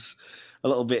it and he's a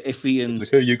little bit iffy and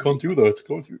hey, you can't do that,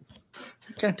 can't you?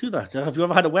 Can't do that. Have you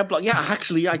ever had a weblog? Yeah,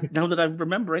 actually, now that I'm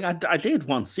remembering, I did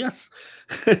once. Yes,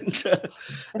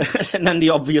 and then the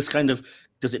obvious kind of,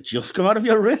 does it just come out of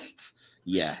your wrists?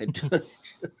 Yeah, it does.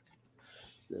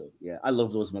 So yeah, I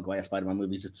love those Maguire Spider-Man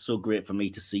movies. It's so great for me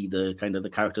to see the kind of the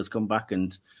characters come back,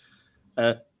 and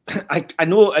I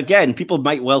know again people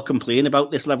might well complain about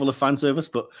this level of fan service,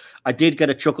 but I did get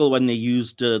a chuckle when they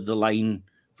used the line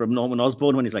from Norman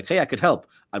Osborn when he's like, hey, I could help.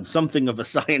 I'm something of a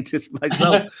scientist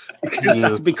myself. Because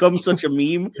that's become such a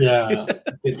meme. Yeah,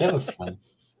 that was fun.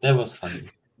 That was funny.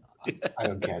 I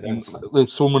don't care.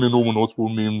 There's so many Norman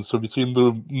Osborn memes. Have you seen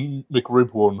the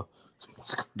McRib one?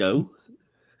 No.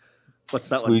 What's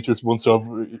that so one? He just wants to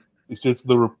have, it's just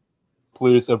they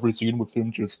replace every scene with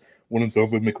him just wanting to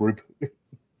have a McRib.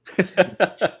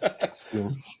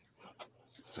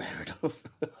 Fair enough.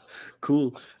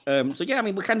 Cool. So yeah,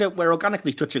 we're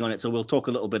organically touching on it, so we'll talk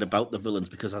a little bit about the villains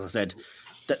because, as I said,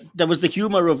 there was the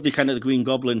humor of the kind of the Green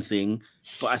Goblin thing,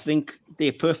 but I think they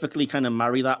perfectly kind of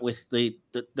marry that with the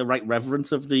right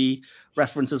reverence of the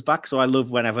references back. So I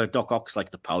love whenever Doc Ock's like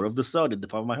the power of the sword in the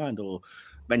palm of my hand, or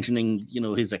mentioning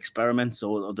his experiments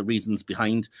or the reasons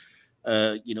behind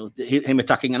him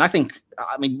attacking. And I think,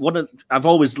 I've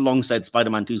always long said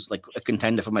Spider-Man 2 is like a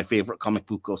contender for my favorite comic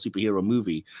book or superhero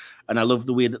movie. And I love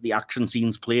the way that the action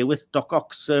scenes play with Doc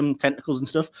Ock's tentacles and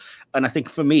stuff. And I think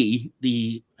for me,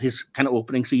 his kind of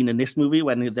opening scene in this movie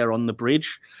when they're on the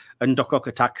bridge and Doc Ock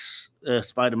attacks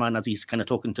Spider-Man as he's kind of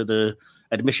talking to the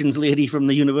admissions lady from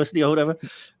the university or whatever.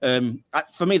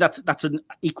 For me, that's an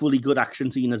equally good action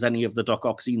scene as any of the Doc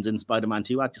Ock scenes in Spider-Man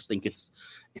 2. I just think it's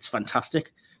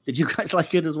fantastic. Did you guys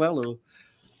like it as well? Or?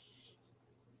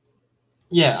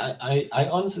 Yeah, I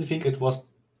honestly think it was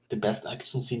the best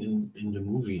action scene in the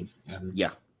movie.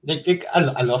 Yeah.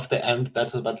 I love the end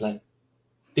battle, but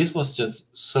this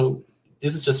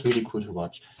is just really cool to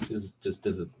watch. This is just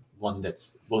the one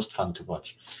that's most fun to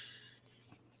watch.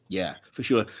 Yeah, for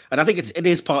sure. And I think it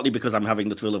is partly because I'm having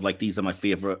the thrill of like these are my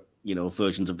favorite,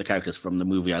 versions of the characters from the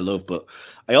movie I love. But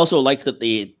I also like that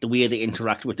the way they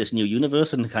interact with this new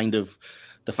universe and kind of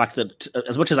the fact that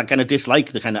as much as I kind of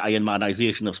dislike the kind of Iron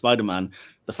Manization of Spider-Man,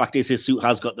 the fact is his suit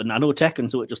has got the nanotech, and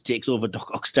so it just takes over Doc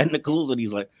Ock's tentacles, and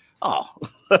he's like, oh,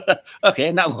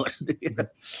 okay, now what?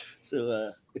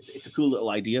 So it's a cool little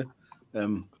idea.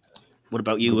 What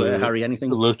about you, Harry?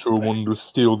 Anything? Electro wanted to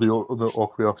steal the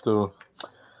Ock reactor.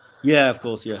 Yeah, of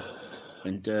course, yeah.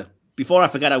 And before I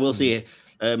forget, I will say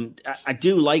I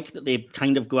do like that they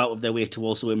kind of go out of their way to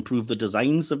also improve the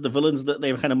designs of the villains that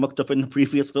they've kind of mucked up in the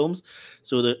previous films.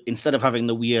 So that instead of having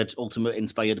the weird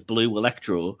Ultimate-inspired blue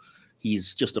Electro,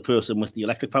 he's just a person with the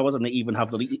electric powers, and they even have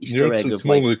the Easter egg it's of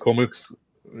more like... like comics.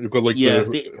 You've got like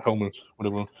the helmet,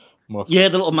 whatever. Mask. Yeah,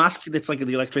 the little mask that's like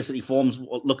the electricity forms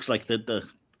what looks like the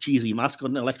cheesy mask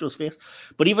on Electro's face.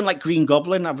 But even like Green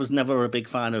Goblin, I was never a big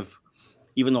fan of.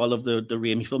 Even though I love the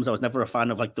Raimi films, I was never a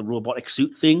fan of like the robotic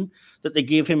suit thing that they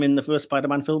gave him in the first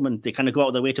Spider-Man film, and they kind of go out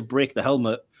of their way to break the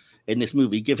helmet in this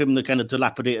movie, give him the kind of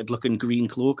dilapidated looking green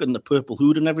cloak and the purple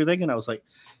hood and everything. And I was like,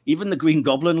 even the Green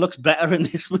Goblin looks better in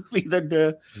this movie than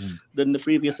the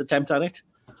previous attempt at it.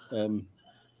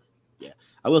 Yeah,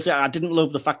 I will say I didn't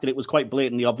love the fact that it was quite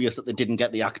blatantly obvious that they didn't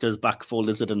get the actors back for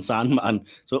Lizard and Sandman,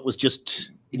 so it was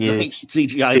just like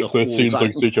CGI the whole seems time.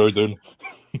 like CGI then.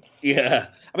 Yeah,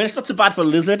 I mean, it's not so bad for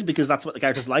Lizard because that's what the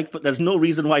character's like, but there's no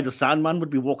reason why the Sandman would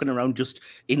be walking around just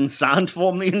in sand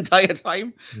form the entire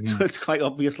time. So it's quite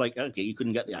obvious, like, okay, you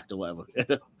couldn't get the actor, whatever.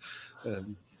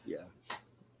 Yeah.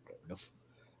 Fair enough.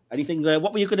 Anything there?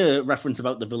 What were you going to reference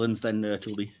about the villains then,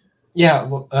 Toby? Yeah,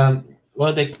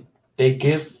 well, they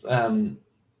give Otto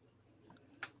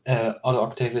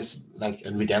Octavius like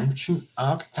a redemption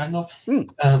arc, kind of.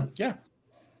 Yeah.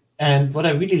 And what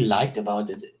I really liked about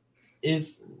it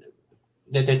is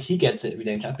that he gets a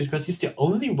redemption arc because he's the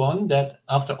only one that,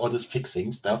 after all this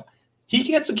fixing stuff, he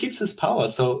gets to keep his power.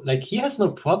 So, like, he has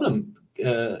no problem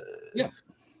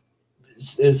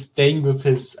staying with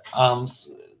his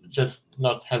arms, just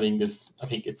not having this, I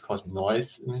think it's called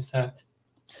noise in his head.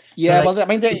 Yeah, so, like, well, I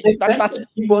mean, that's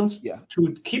he wants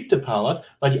to keep the powers,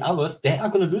 but the others, they are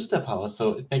going to lose their powers.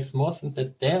 So it makes more sense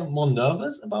that they're more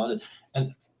nervous about it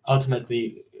and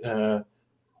ultimately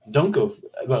don't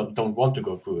want to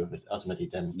go through it, ultimately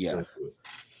then go through it.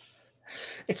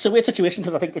 It's a weird situation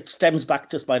because I think it stems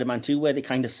back to Spider-Man 2 where they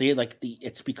kind of say like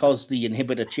it's because the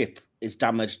inhibitor chip is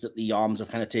damaged that the arms have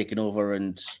kind of taken over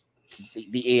and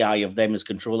the AI of them is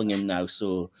controlling him now.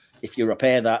 So if you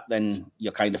repair that, then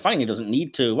you're kind of fine. He doesn't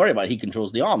need to worry about it. He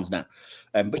controls the arms now.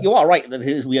 But you are right that it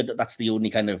is weird that that's the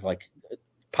only kind of like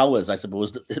powers, I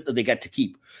suppose, that they get to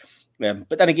keep.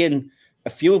 But then again, a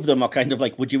few of them are kind of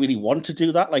like, would you really want to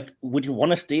do that? Like, would you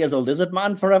want to stay as a lizard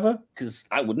man forever? Because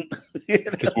I wouldn't.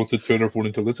 Just wants to turn everyone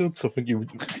into lizards. I think you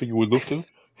would love to.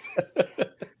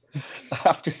 I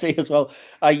have to say as well,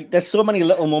 there's so many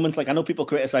little moments. Like, I know people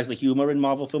criticize the humor in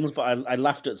Marvel films, but I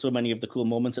laughed at so many of the cool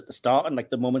moments at the start and like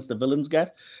the moments the villains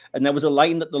get. And there was a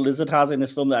line that the lizard has in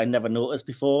this film that I never noticed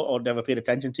before or never paid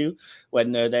attention to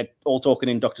when they're all talking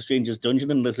in Doctor Strange's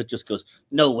dungeon and Lizard just goes,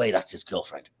 "No way, that's his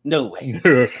girlfriend. No way."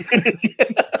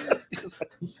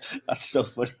 That's so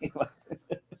funny.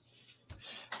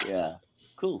 Yeah,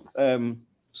 cool.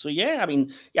 So yeah, I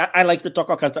mean, I like that Doc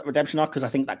Ock has that redemption arc because I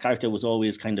think that character was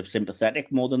always kind of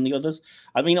sympathetic more than the others.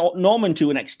 I mean, Norman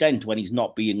to an extent when he's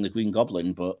not being the Green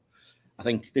Goblin, but I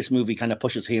think this movie kind of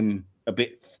pushes him a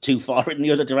bit too far in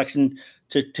the other direction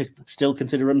to still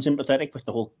consider him sympathetic with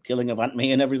the whole killing of Aunt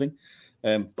May and everything.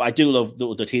 But I do love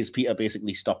though that his Peter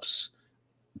basically stops,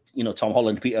 Tom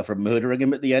Holland Peter from murdering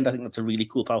him at the end. I think that's a really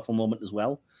cool, powerful moment as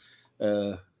well.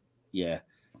 Yeah.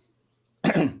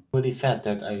 Well, he said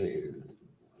that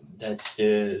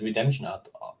the redemption arc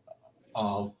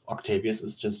of Octavius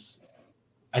is just,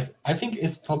 I think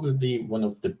is probably one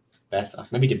of the best,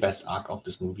 maybe the best arc of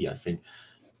this movie, I think,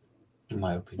 in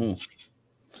my opinion.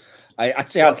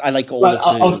 I'd say I like all of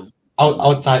the...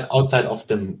 outside of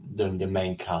the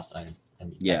main cast, I mean.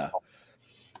 Yeah.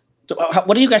 So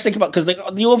what do you guys think about, because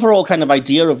the overall kind of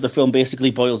idea of the film basically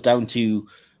boils down to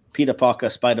Peter Parker,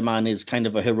 Spider-Man is kind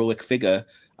of a heroic figure,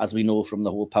 as we know from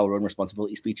the whole power and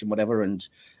responsibility speech and whatever, and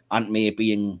Aunt May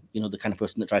being, the kind of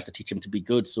person that tries to teach him to be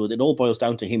good. So it all boils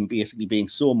down to him basically being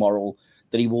so moral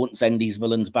that he won't send these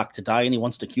villains back to die and he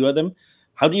wants to cure them.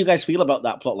 How do you guys feel about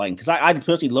that plot line? Because I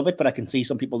personally love it, but I can see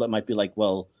some people that might be like,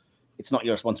 well, it's not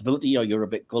your responsibility, or you're a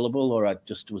bit gullible, or I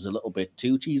just was a little bit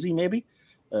too cheesy, maybe.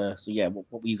 So yeah, what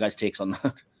were you guys' takes on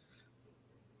that?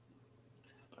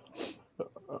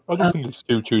 I don't think it's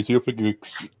too cheesy. I think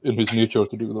it's in his nature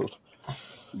to do that.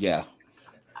 Yeah.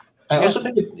 I also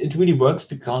think it really works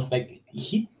because like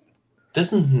he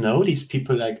doesn't know these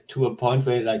people like to a point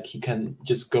where like he can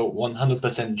just go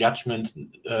 100% judgment.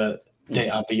 They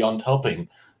are beyond helping.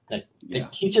 Like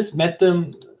he just met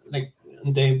them, like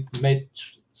they made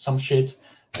some shit,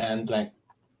 and like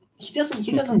he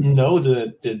doesn't know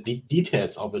the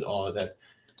details of it all that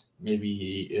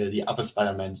maybe the other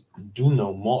Spider-Man do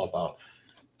know more about.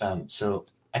 So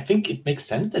I think it makes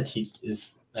sense that he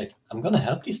is like, I'm gonna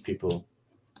help these people.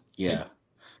 Yeah.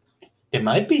 Like, there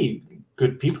might be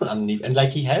good people underneath, and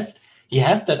like he has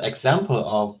that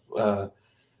example of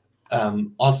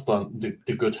Osborn,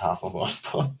 the good half of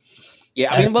Osborn.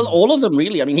 Yeah, I mean, well, all of them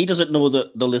really. I mean, he doesn't know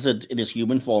that the lizard in his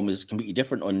human form is completely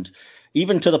different, and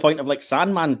even to the point of like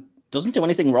Sandman doesn't do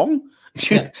anything wrong.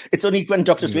 Yeah. It's only when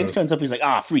Doctor Strange turns up, he's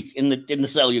like, freak, in the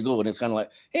cell you go, and it's kind of like,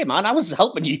 hey man, I was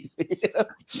helping you.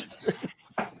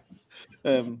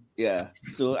 Yeah,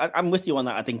 so I'm with you on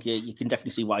that. I think you can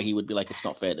definitely see why he would be like, it's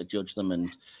not fair to judge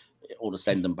them or to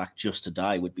send them back just to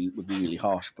die would be really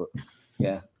harsh. But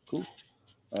yeah, cool.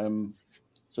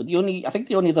 So the only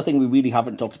other thing we really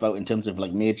haven't talked about in terms of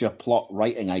like major plot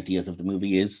writing ideas of the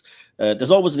movie is there's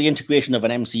always the integration of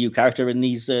an MCU character in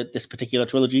this particular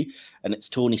trilogy, and it's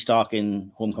Tony Stark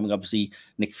in Homecoming, obviously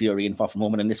Nick Fury in Far From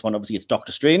Home, and in this one obviously it's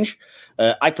Doctor Strange.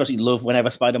 I personally love whenever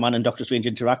Spider-Man and Doctor Strange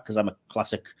interact because I'm a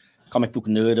classic comic book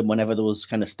nerd, and whenever those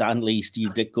kind of Stan Lee, Steve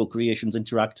Ditko creations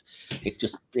interact,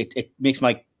 it makes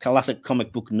my classic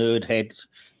comic book nerd head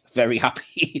very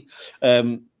happy.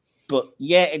 But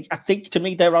yeah, I think to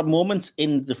me there are moments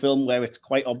in the film where it's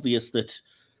quite obvious that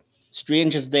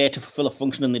Strange is there to fulfill a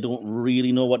function and they don't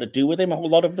really know what to do with him a whole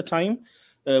lot of the time,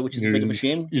 which is a bit of a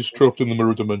shame. He's trapped in the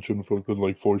mirror dimension for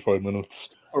like 45 minutes.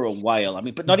 For a while. I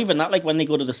mean, but not even that, like when they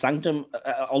go to the Sanctum,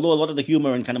 although a lot of the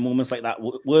humor and kind of moments like that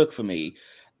work for me,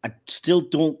 I still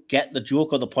don't get the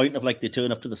joke or the point of like they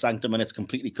turn up to the Sanctum and it's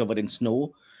completely covered in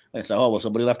snow. And it's like, oh, well,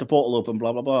 somebody left a portal open,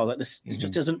 blah, blah, blah. Like, this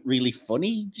just isn't really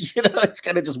funny. You know, it's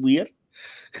kind of just weird.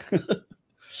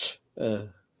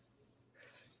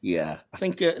 Yeah, I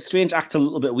think Strange acts a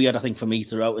little bit weird, I think, for me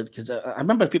throughout it. Because I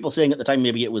remember people saying at the time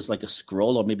maybe it was like a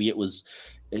scroll, or maybe it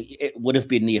would have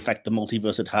been the effect the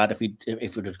multiverse had had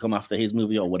if it had come after his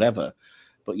movie or whatever.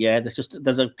 But yeah,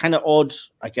 there's a kind of odd,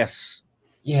 I guess,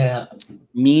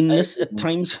 meanness at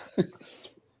times.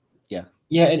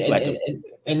 Yeah,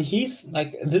 and he's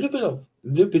like a little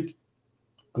bit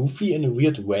goofy in a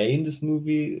weird way in this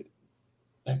movie.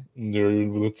 That's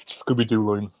Scooby-Doo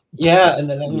line. Yeah, and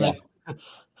then I'm like,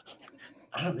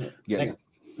 I don't know. Yeah,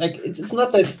 like it's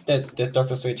not that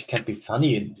Doctor Strange can't be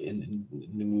funny in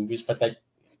the movies, but like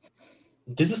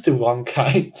this is the wrong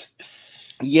kind.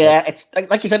 Yeah, it's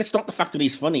like you said, it's not the fact that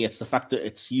he's funny; it's the fact that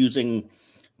it's using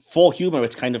for humor.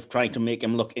 It's kind of trying to make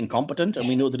him look incompetent, and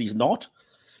we know that he's not.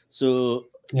 So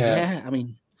yeah, I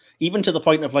mean, even to the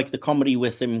point of like the comedy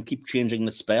with him keep changing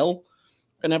the spell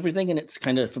and everything, and it's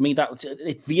kind of, for me, that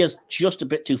it veers just a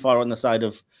bit too far on the side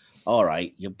of, all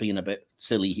right, you're being a bit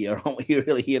silly here, aren't we?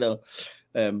 Really, you know.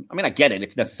 I mean, I get it;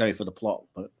 it's necessary for the plot,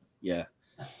 but yeah,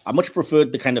 I much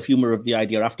preferred the kind of humor of the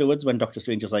idea afterwards when Doctor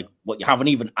Strange is like, "What? You haven't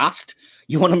even asked?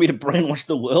 You wanted me to brainwash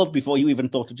the world before you even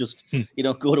thought to just,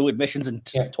 go to admissions and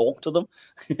talk to them?"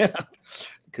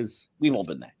 Because we've all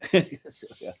been there. So,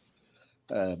 yeah.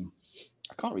 I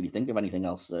can't really think of anything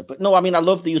else. But no, I mean, I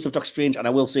love the use of Doctor Strange, and I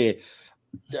will say,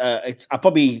 I'll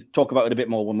probably talk about it a bit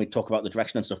more when we talk about the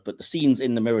direction and stuff, but the scenes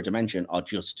in the mirror dimension are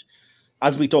just,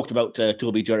 as we talked about,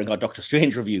 Toby, during our Doctor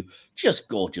Strange review, just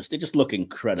gorgeous. They just look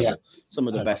incredible. Yeah. Some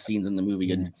of the best scenes in the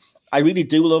movie. And I really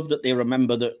do love that they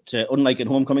remember that, unlike in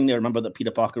Homecoming, they remember that Peter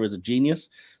Parker is a genius.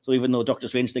 So even though Doctor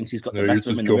Strange thinks he's got the best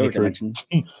of him in the mirror dimension,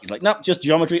 he's like, no, just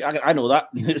geometry. I know that.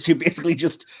 So he basically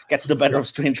just gets the better of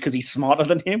Strange because he's smarter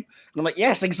than him. And I'm like,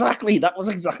 yes, exactly. That was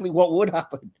exactly what would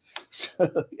happen. So,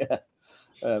 yeah.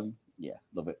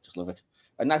 Love it. Just love it.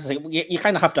 And as I say, you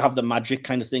kind of have to have the magic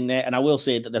kind of thing there. And I will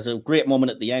say that there's a great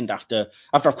moment at the end after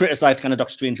I've criticized kind of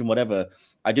Doctor Strange and whatever.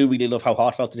 I do really love how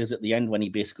heartfelt it is at the end when he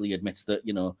basically admits that,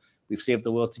 we've saved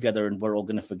the world together and we're all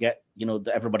going to forget,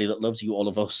 that everybody that loves you, all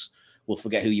of us will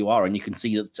forget who you are. And you can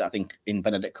see that, I think, in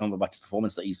Benedict Cumberbatch's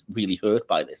performance that he's really hurt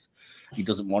by this. He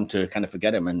doesn't want to kind of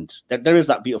forget him. And there is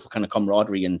that beautiful kind of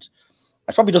camaraderie. And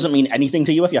it probably doesn't mean anything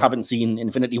to you if you haven't seen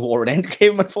Infinity War and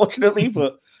Endgame, unfortunately.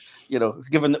 But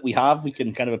given that we have, we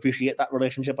can kind of appreciate that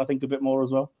relationship, I think, a bit more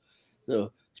as well.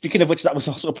 So, speaking of which, that was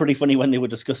also pretty funny when they were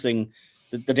discussing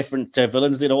the different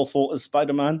villains they'd all fought as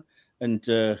Spider-Man. And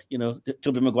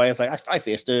Tobey Maguire's like, I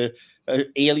faced a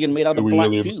alien made out of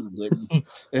black goo.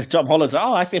 And Tom Holland's like,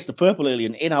 I faced a purple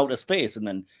alien in outer space. And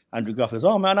then Andrew Garfield's,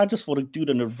 oh man, I just fought a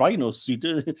dude in a rhino suit.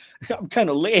 I'm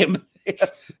kind of lame.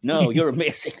 No, you're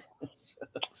amazing.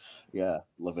 Yeah,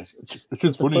 love it. It's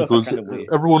just funny because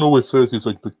everyone always says he's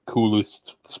like the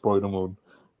coolest Spider-Man.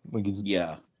 Like he's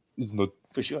not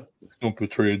for sure. He's not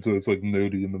portrayed as like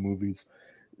nerdy in the movies.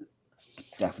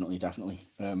 Definitely.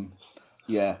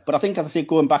 Yeah, but I think, as I say,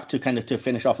 going back to to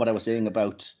finish off what I was saying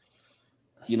about,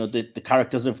 the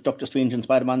characters of Doctor Strange and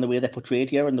Spider-Man, the way they're portrayed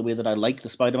here, and the way that I like the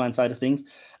Spider-Man side of things,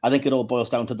 I think it all boils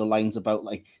down to the lines about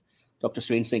like Doctor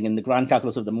Strange saying, in the grand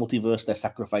calculus of the multiverse, their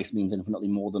sacrifice means infinitely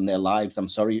more than their lives. I'm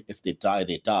sorry, if they die,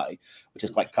 they die, which is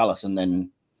quite callous. And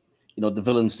then, the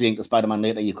villain saying to Spider-Man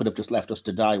later, you could have just left us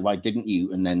to die. Why didn't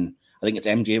you? And then I think it's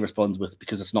MJ responds with,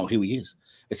 because it's not who he is.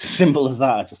 It's as simple as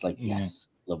that. Just like, yes,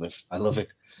 love it. I love it.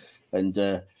 And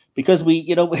because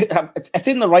it's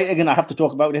in the writing, and I have to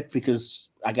talk about it because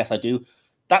I guess I do.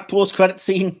 That post-credit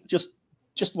scene, just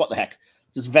what the heck?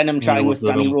 Just Venom chatting with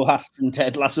Danny Rojas and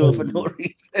Ted Lasso for no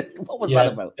reason. What was that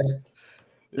about?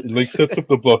 It like sets up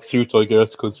the black suit, I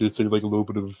guess, because you see like a little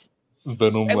bit of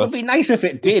Venom. It would be nice if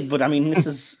it did, but I mean, this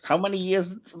is how many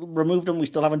years removed, and we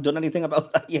still haven't done anything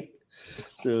about that yet.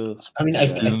 So I mean, I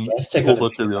guess they're going to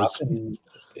pick up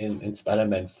in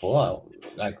Spider-Man 4,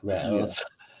 like where else?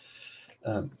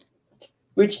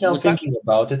 Which now thinking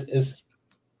about it is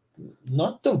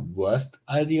not the worst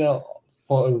idea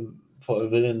for a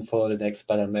villain for the next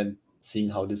Spider-Man,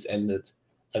 seeing how this ended.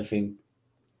 I think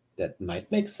that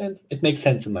might make sense. It makes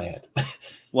sense in my head.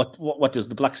 What does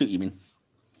the black suit you mean?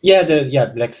 Yeah,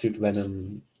 black suit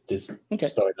Venom, this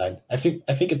storyline. I think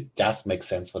it does make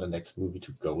sense for the next movie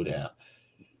to go there.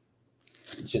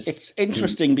 It's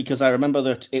interesting because I remember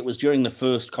that it was during the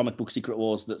first comic book Secret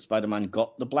Wars that Spider-Man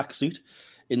got the black suit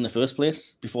in the first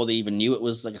place, before they even knew it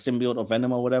was like a symbiote or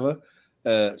Venom or whatever.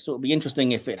 So it'll be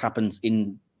interesting if it happens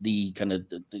in the kind of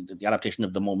the adaptation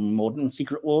of the more modern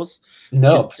Secret Wars.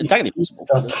 No,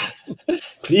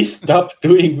 please stop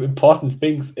doing important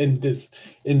things in these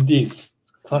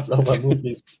crossover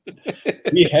movies.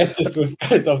 We had this with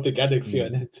Guardians of the Galaxy,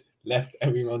 and it left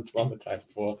everyone traumatized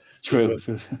for. True.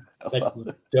 Like,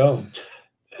 don't.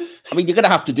 I mean, you're going to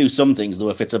have to do some things, though,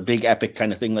 if it's a big epic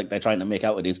kind of thing like they're trying to make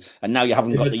out it is. And now you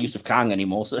haven't got the use of Kang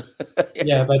anymore. So.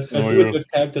 Yeah, but do it with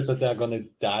characters that are going to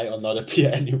die or not appear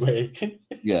anyway.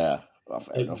 Yeah. Well,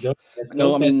 fair enough.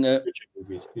 No, I mean...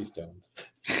 movies, please don't.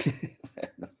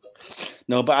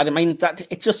 No, but I mean, that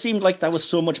it just seemed like there was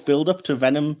so much build-up to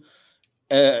Venom.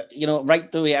 Right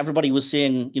the way everybody was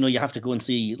saying, you have to go and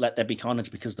see Let There Be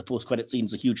Carnage because the post-credit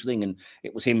scene's a huge thing, and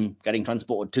it was him getting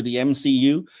transported to the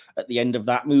MCU at the end of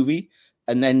that movie,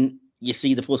 and then you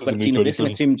see the post-credit scene of this, and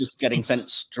it's him just getting sent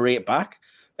straight back,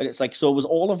 and it's like, so was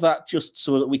all of that just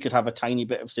so that we could have a tiny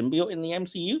bit of symbiote in the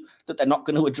MCU that they're not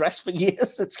going to address for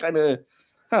years? It's kind of,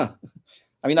 I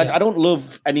mean, I don't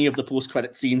love any of the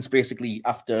post-credit scenes basically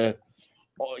after,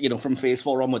 from Phase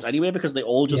 4 onwards anyway, because they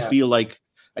all just feel like,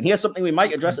 and here's something we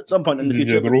might address at some point in the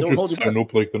future. Yeah, they're all just setting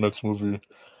up like the next movie.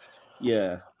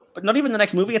 Yeah, but not even the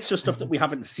next movie. It's just stuff that we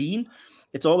haven't seen.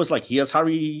 It's always like, here's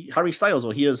Harry Styles,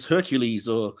 or here's Hercules,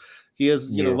 or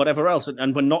here's whatever else,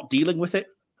 and we're not dealing with it.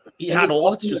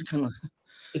 It's just kind of.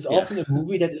 It's often a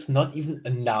movie that is not even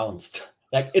announced.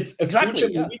 Like, it's a future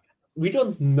movie. We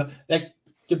don't know. Like,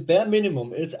 the bare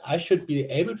minimum is I should be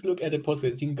able to look at a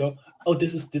post-credit scene and go, oh,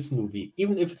 this is this movie.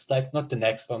 Even if it's like not the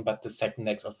next one, but the second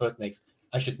next or third next.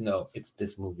 I should know it's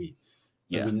this movie.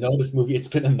 Yeah. We know this movie, it's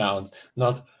been announced.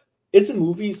 Not, it's a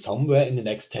movie somewhere in the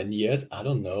next 10 years. I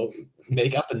don't know.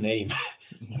 Make up a name.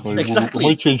 Exactly. We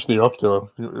might change the actor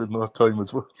in that time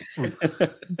as well.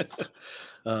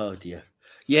 Oh, dear.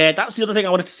 Yeah, that's the other thing I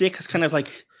wanted to say, because kind of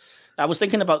like, I was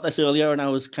thinking about this earlier, and I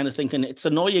was kind of thinking it's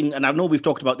annoying, and I know we've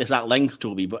talked about this at length,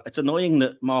 Toby, but it's annoying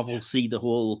that Marvel see the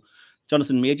whole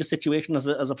Jonathan Major situation as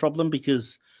a problem,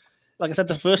 because like I said,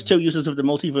 the first two uses of the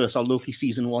multiverse are Loki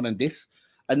season 1 and this,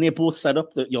 and they both set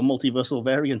up that your multiversal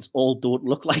variants all don't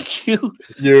look like you.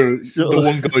 Yeah, so... the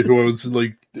one guy who was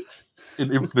like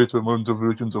an infinite amount of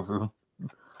versions of him.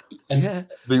 And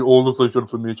they all look like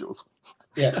Jonathan Majors.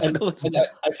 Yeah, and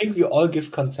I think we all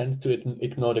give consent to it and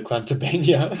ignore the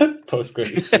Quantumania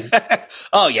post-credit scene.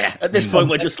 Oh yeah, at this point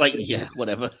we're just like, yeah,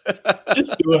 whatever.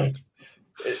 Just do it.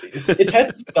 It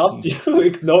hasn't stopped you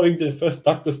ignoring the first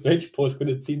Doctor Strange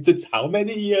post-credit scene since how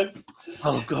many years?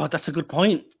 Oh god, that's a good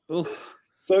point. Oof.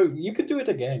 So you can do it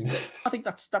again. I think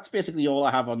that's basically all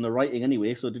I have on the writing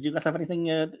anyway. So did you guys have anything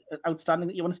outstanding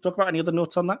that you wanted to talk about? Any other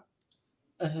notes on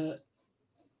that?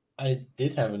 I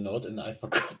did have a note and I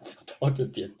forgot about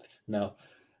it yet. Now,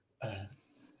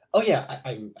 Oh yeah,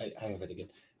 I have it again.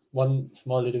 One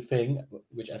small little thing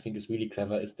which I think is really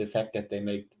clever is the fact that they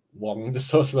make Wong the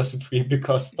Sorcerer Supreme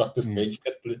because Doctor Strange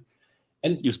got blipped.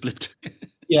 And You split.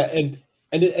 yeah, and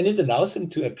it allows him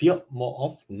to appear more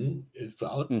often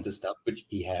throughout the stuff which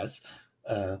he has.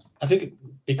 I think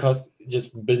because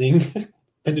just billing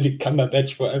Benedict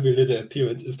Cumberbatch for every little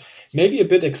appearance is maybe a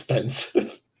bit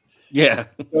expensive. Yeah.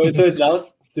 So it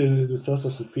allows the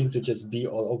Sorcerer Supreme to just be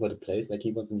all over the place. Like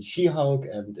he was in She-Hulk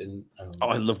and in...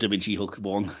 I loved him in She-Hulk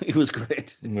Wong. It was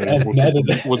great. And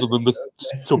was it in the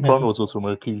Sopranos or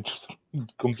something? He just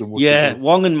comes and Yeah,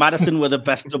 Wong and Madison were the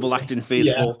best double act in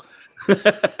Phase 4.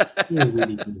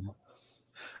 Really cool.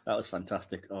 That was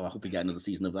fantastic. Oh, I hope we get another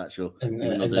season of that show. And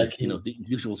Even though like the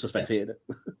usual suspect hated it.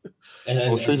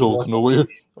 And She-Hulk, no way.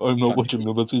 I'm not watching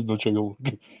another season of She-Hulk.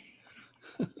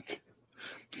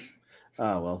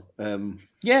 Well.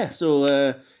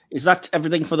 So is that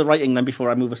everything for the writing then before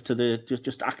I move us to the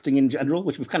just acting in general,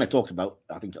 which we've kind of talked about,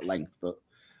 I think, at length, but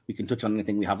we can touch on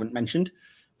anything we haven't mentioned.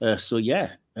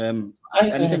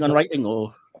 Anything on writing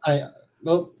or... I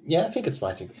think it's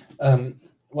writing.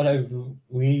 What I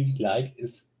really like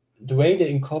is the way they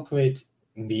incorporate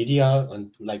media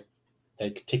and like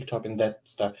TikTok and that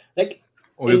stuff. Like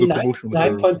in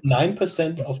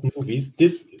 9.9% of movies,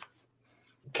 this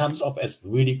comes off as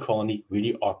really corny,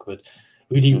 really awkward,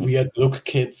 really weird. Look,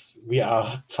 kids, we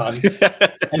are fun.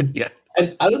 And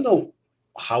I don't know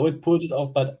how it pulls it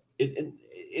off, but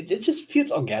it just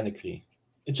feels organically.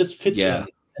 It just fits in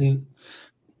and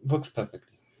works perfectly.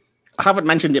 I haven't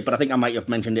mentioned it, but I think I might have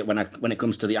mentioned it when it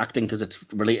comes to the acting because it's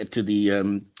related to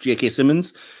the J.K.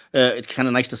 Simmons. It's kind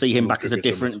of nice to see him back as a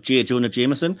different J. Jonah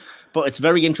Jameson. But it's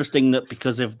very interesting that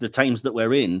because of the times that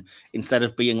we're in, instead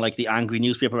of being like the angry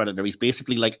newspaper editor, he's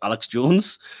basically like Alex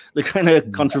Jones, the kind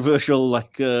of controversial,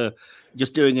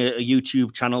 just doing a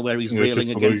YouTube channel where he's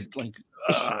railing against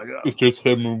It's just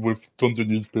him with tons of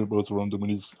newspapers around him in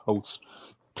his house.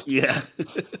 Yeah,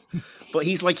 but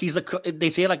they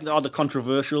say the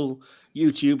controversial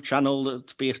YouTube channel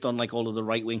that's based on like all of the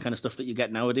right wing kind of stuff that you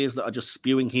get nowadays that are just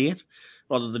spewing hate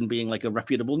rather than being like a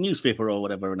reputable newspaper or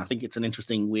whatever. And I think it's an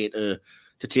interesting way to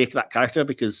take that character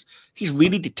because he's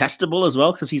really detestable as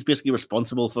well because he's basically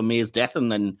responsible for May's death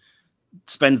and then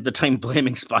spends the time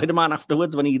blaming Spider-Man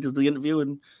afterwards when he does the interview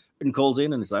and calls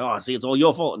in and it's like, oh, see, it's all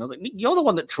your fault. And I was like, you're the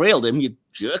one that trailed him, you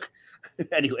jerk.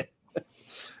 Anyway.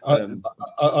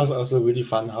 Also really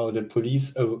fun how the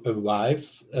police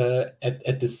arrives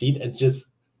at the scene and just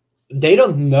they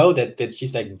don't know that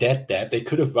she's like dead. They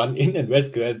could have run in and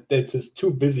rescued her. They're just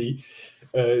too busy.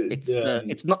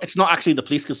 It's not actually the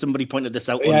police because somebody pointed this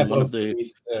out on one of the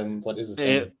police, what is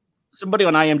it? Somebody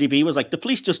on IMDb was like, the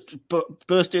police just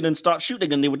burst in and start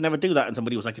shooting and they would never do that. And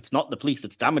somebody was like, it's not the police,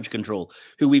 it's damage control,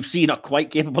 who we've seen are quite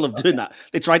capable of doing that.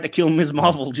 They tried to kill Ms.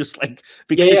 Marvel just like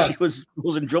because she was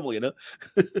in trouble, you know?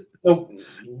 No,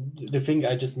 the thing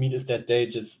I just mean is that they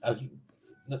just,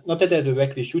 not that they're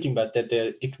directly shooting, but that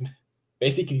they're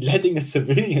basically letting a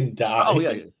civilian die. Oh,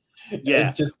 yeah.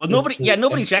 Yeah.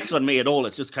 Nobody checks on me at all.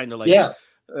 It's just kind of like...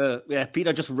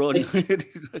 Peter just run.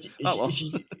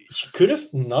 She could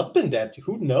have not been dead.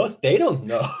 Who knows? They don't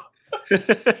know.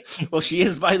 Well, she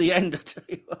is by the end. I tell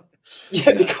you what.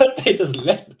 Yeah, because they just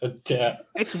left her there.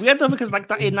 It's weird though because like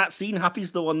that in that scene,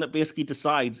 Happy's the one that basically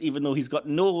decides, even though he's got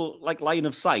no like line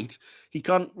of sight, he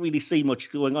can't really see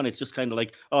much going on. It's just kind of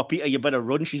like, oh, Peter, you better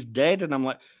run. She's dead, and I'm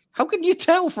like, how can you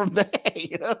tell from there?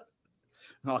 You know?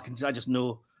 No, I just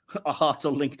know our hearts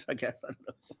are linked. I guess I don't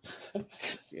know.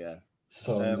 Yeah.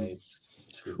 Soulmates.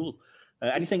 Cool.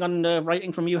 Anything on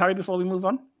writing from you, Harry, before we move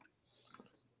on?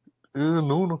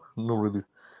 No, not really.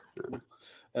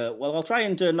 Well, I'll try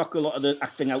and knock a lot of the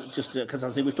acting out just because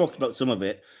I say we've talked about some of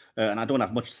it, and I don't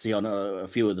have much to say on a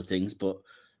few of the things. But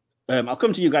I'll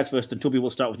come to you guys first, and Toby, we'll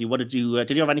start with you. What did you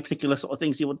have any particular sort of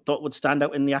things you thought would stand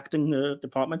out in the acting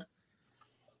department?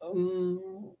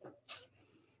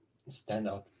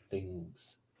 Standout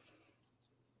things.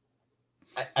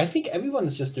 I think everyone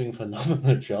is just doing a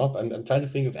phenomenal job. I'm trying to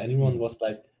think if anyone was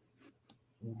like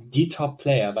the top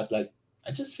player, but like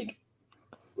I just think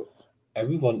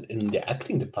everyone in the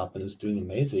acting department is doing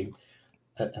amazing.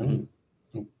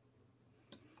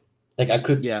 Like I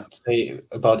could say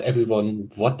about everyone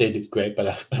what they did great, but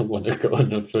I don't want to go on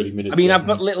 30 minutes. I mean, I've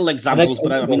got little examples,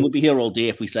 but I mean, we'd be here all day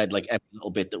if we said like every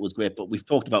little bit that was great. But we've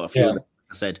talked about a few. Like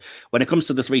I said, when it comes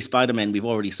to the three Spider-Men, we've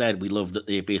already said we love that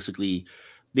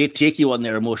they take you on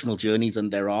their emotional journeys and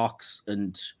their arcs.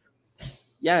 And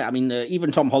yeah, I mean,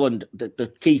 even Tom Holland,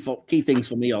 the key things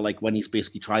for me are like when he's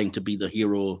basically trying to be the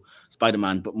hero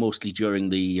Spider-Man, but mostly during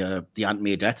the Aunt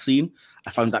May death scene.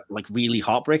 I found that like really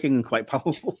heartbreaking and quite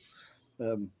powerful.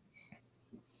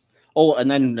 Oh,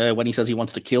 and then when he says he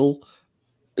wants to kill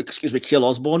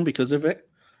Osborn because of it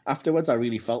afterwards, I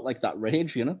really felt like that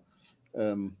rage, Yeah.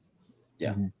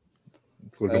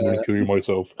 It's like I'm going to kill you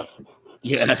myself.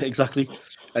 Yeah, exactly.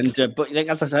 And but like,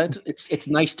 as I said, it's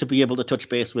nice to be able to touch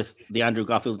base with the Andrew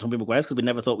Garfield and Tobey Maguire because we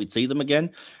never thought we'd see them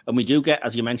again, and we do get,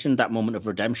 as you mentioned, that moment of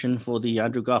redemption for the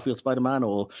Andrew Garfield Spider-Man,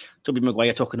 or Tobey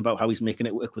Maguire talking about how he's making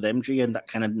it work with MJ, and that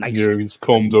kind of nice. Yeah, he's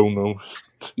calmed down now.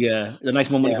 Yeah, the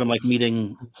nice moment of him like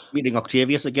meeting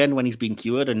Octavius again when he's been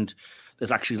cured, and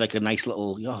there's actually like a nice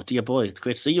little "oh dear boy, it's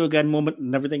great to see you again" moment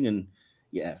and everything, and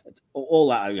yeah, all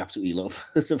that I absolutely love.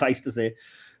 Suffice to say.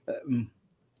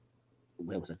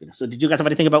 Where was I going? So, did you guys have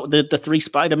anything about the three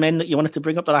Spider-Men that you wanted to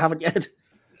bring up that I haven't yet?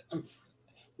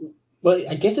 Well,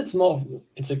 I guess it's more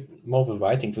of a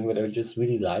writing thing, but I just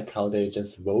really like how they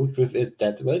just wrote with it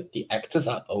that the actors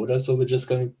are older, so we're just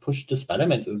going to push the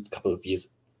Spider-Man a couple of years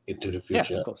into the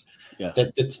future. Yeah, of course. Yeah,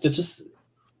 that's just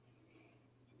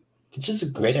a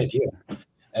great idea,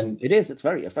 and it is. It's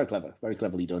very clever, very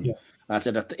cleverly done. Yeah. I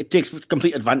said that it takes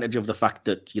complete advantage of the fact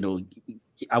that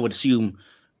I would assume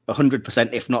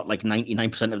 100%, if not like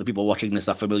 99% of the people watching this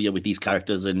are familiar with these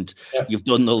characters, and you've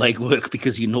done the legwork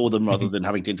because you know them rather than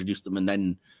having to introduce them and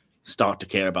then start to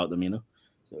care about them,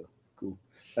 So cool.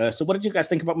 So what did you guys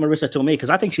think about Marissa Tomei?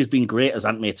 Because I think she's been great as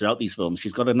Aunt May throughout these films.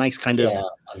 She's got a nice kind of,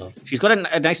 she's got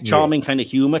a nice charming kind of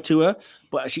humor to her,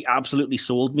 but she absolutely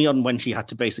sold me on when she had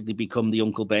to basically become the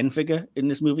Uncle Ben figure in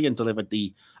this movie and delivered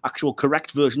the actual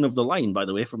correct version of the line, by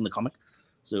the way, from the comic.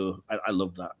 So I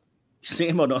love that.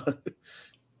 Same or not?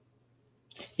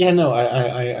 Yeah, no,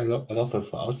 I love her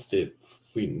throughout the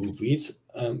three movies.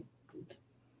 Well,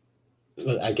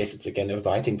 I guess it's again a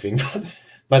writing thing,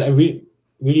 but I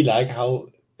really like how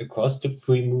across the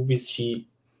three movies she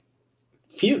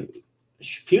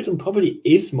feels and probably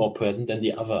is more present than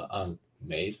the other Aunt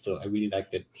May. So I really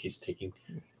like that she's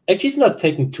not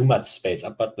taking too much space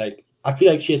up, but like I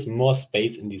feel like she has more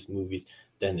space in these movies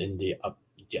than in the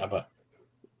other.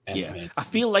 Yeah, I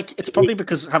feel like it's probably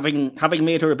because having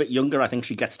made her a bit younger, I think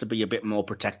she gets to be a bit more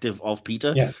protective of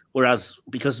Peter. Yeah. Whereas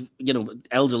because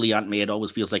elderly Aunt May, it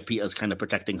always feels like Peter's kind of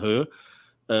protecting her.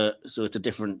 So it's a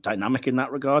different dynamic in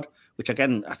that regard, which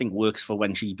again I think works for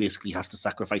when she basically has to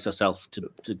sacrifice herself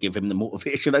to give him the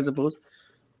motivation, I suppose.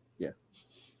 Yeah.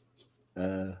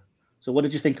 So what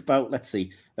did you think about, let's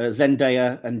see,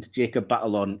 Zendaya and Jacob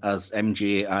Batalon as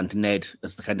MJ and Ned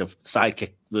as the kind of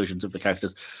sidekick versions of the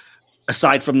characters?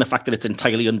 Aside from the fact that it's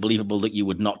entirely unbelievable that you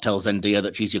would not tell Zendaya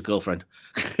that she's your girlfriend.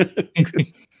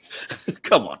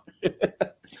 Come on.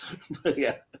 But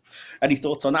yeah. Any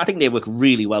thoughts on that? I think they work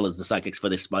really well as the sidekicks for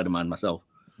this Spider-Man myself.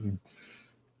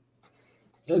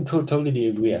 I totally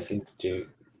agree. I think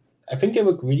they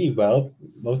work really well,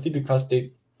 mostly because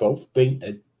they both bring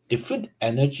a different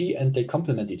energy and they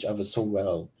complement each other so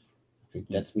well. I think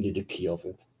that's really the key of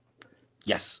it.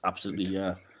 Yes, absolutely,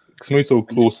 yeah. It's nice how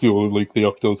close the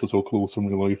actors are so close in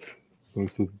real life. It's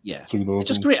nice It's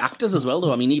just great actors as well,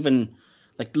 though. I mean, even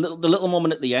like the little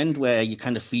moment at the end where you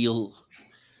kind of feel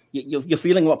you're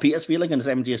feeling what Peter's feeling, and as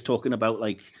MJ is talking about,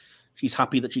 like she's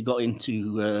happy that she got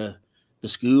into the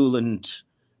school and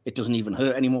it doesn't even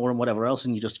hurt anymore and whatever else,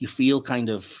 and you feel kind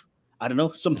of, I don't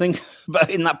know, something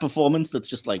but in that performance that's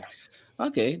just like,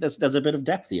 okay, there's a bit of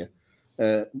depth here.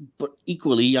 But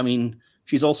equally, I mean,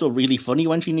 she's also really funny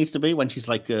when she needs to be, when she's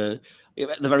like, at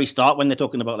the very start, when they're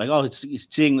talking about like, oh, it's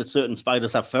seeing that certain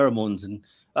spiders have pheromones and,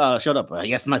 shut up,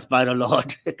 yes, my spider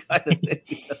lord, kind of thing.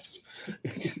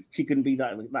 She can be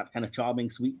that kind of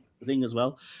charming, sweet thing as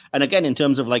well. And again, in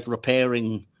terms of like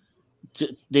repairing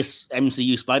this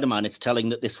MCU Spider-Man, it's telling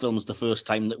that this film's the first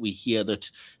time that we hear that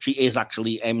she is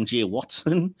actually MJ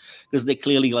Watson, because they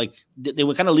clearly they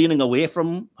were kind of leaning away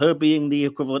from her being the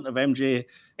equivalent of MJ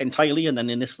entirely, and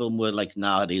then in this film we're like,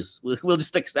 nah, it is. We'll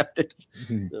just accept it.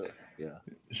 So yeah.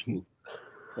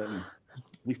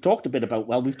 We've talked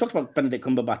about Benedict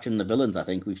Cumberbatch and the villains. I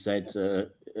think we've said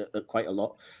quite a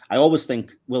lot. I always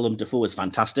think Willem Dafoe is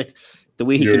fantastic. The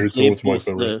way he can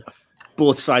play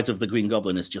both sides of the Green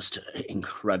Goblin is just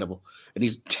incredible, and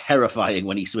he's terrifying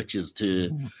when he switches to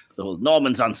the whole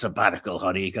Norman's on sabbatical,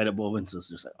 honey, kind of moments. It's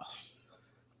just like,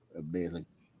 amazing.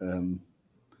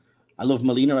 I love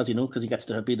Molina, as you know, because he gets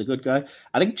to be the good guy.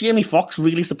 I think Jamie Foxx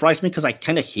really surprised me because I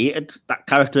kind of hated that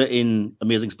character in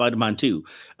Amazing Spider-Man 2.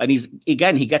 And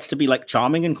he gets to be like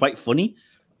charming and quite funny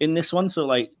in this one. So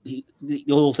like the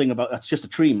whole thing about that's just a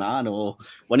tree, man, or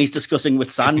when he's discussing with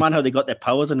Sandman how they got their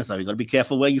powers and it's like, you got to be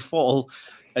careful where you fall.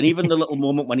 And even the little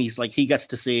moment when he's like, he gets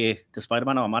to say to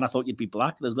Spider-Man, oh man, I thought you'd be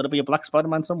black. There's got to be a black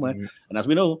Spider-Man somewhere. And as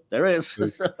we know, there is.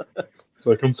 It's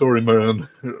like, I'm sorry, man.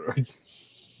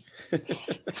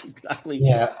 Exactly.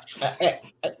 Yeah,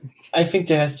 I think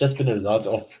there has just been a lot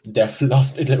of depth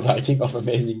lost in the writing of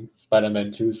Amazing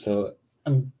Spider-Man 2. So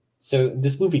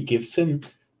this movie gives him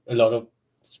a lot of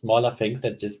smaller things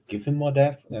that just give him more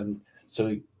depth, and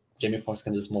so Jamie Foxx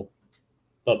can just more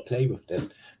play with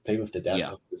the depth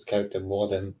of this character more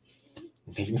than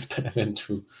Amazing Spider-Man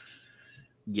 2.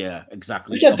 Yeah,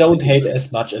 exactly. Which I don't hate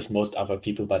as much as most other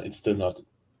people, but it's still not.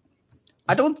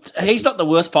 He's not the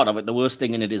worst part of it. The worst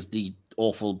thing in it is the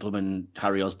awful blooming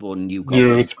Harry Osborn new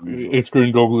Yeah, Goblin. it's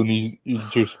Green Goblin. He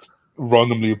just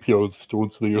randomly appears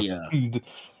towards the end.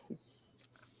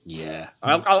 Yeah,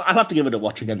 I'll have to give it a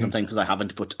watch again sometime because I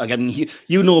haven't. But again,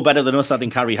 you know better than us, I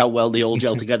think, Harry, how well they all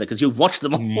gel together because you've watched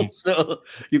them all, so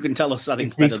you can tell us. I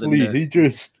think better than he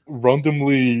just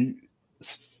randomly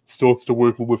starts to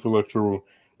work with Electro,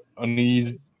 and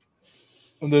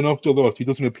then after that he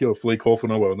doesn't appear for like half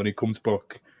an hour, and then he comes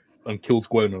back and kills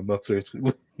Gwen, and that's it.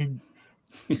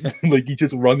 Like he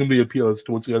just randomly appears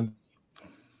towards the end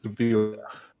of the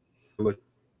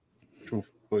Electro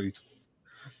fight.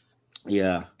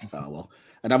 Yeah. Oh, well.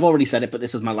 And I've already said it, but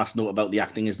this is my last note about the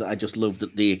acting, is that I just love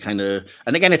that they kind of,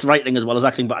 and again, it's writing as well as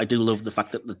acting, but I do love the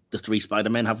fact that the three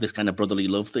Spider-Men have this kind of brotherly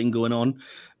love thing going on.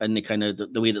 And they kind of,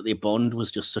 the way that they bond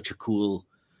was just such a cool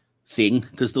thing,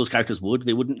 because those characters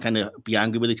they wouldn't kind of be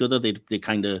angry with each other. They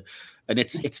kind of, and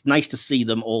it's nice to see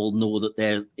them all know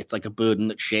that it's like a burden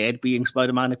that's shared being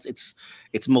Spider-Man. It's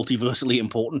multiversally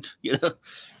important, you know?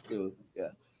 So, yeah.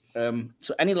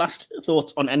 So any last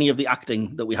thoughts on any of the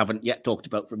acting that we haven't yet talked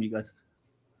about from you guys?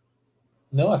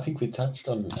 No, I think we touched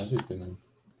on everything.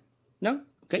 No?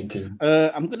 Okay.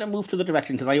 I'm going to move to the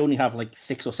direction because I only have like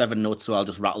 6 or 7 notes, so I'll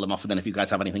just rattle them off. And then if you guys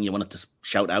have anything you wanted to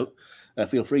shout out,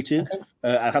 feel free to. Okay.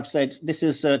 I have said this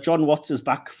is John Watts is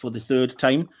back for the 3rd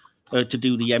time to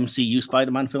do the MCU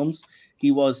Spider-Man films.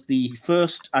 He was the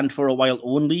first and for a while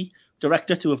only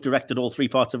director to have directed all 3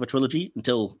 parts of a trilogy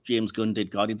until James Gunn did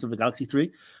Guardians of the Galaxy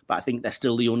 3. But I think they're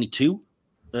still the only 2.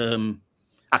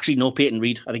 Actually, no, Peyton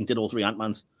Reed, I think, did all 3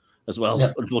 Ant-Mans as well,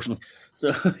 unfortunately.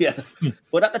 So, yeah.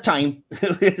 But at the time,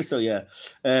 so, yeah.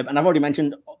 And I've already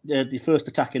mentioned the first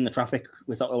attack in the traffic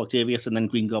with Otto Octavius and then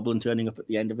Green Goblin turning up at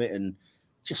the end of it. And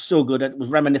just so good. It was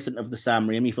reminiscent of the Sam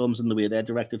Raimi films and the way they're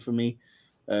directed for me.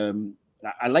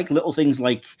 I like little things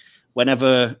like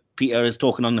whenever Peter is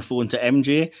talking on the phone to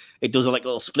MJ, it does a like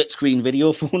little split screen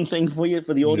video phone thing for you,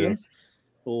 for the audience. Yeah.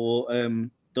 Or the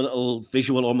little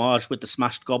visual homage with the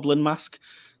smashed goblin mask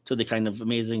to the kind of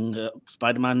amazing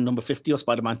Spider-Man number 50 or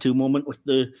Spider-Man 2 moment with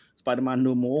the Spider-Man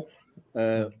No More.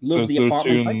 Love the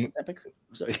apartment fight. It's epic.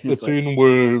 Sorry. The scene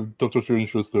where Doctor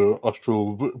Strange does the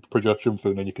astral projection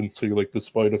thing and you can see like the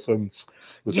spider sense.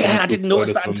 I didn't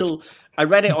notice that until I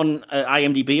read it on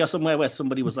IMDb or somewhere where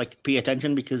somebody was like, pay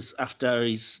attention because after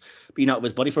he's been out of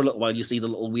his body for a little while, you see the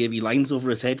little wavy lines over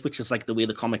his head, which is like the way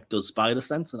the comic does spider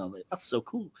sense. And I was like, that's so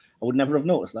cool. I would never have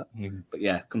noticed that. But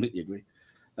yeah, completely agree.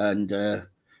 And as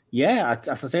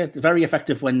I say, it's very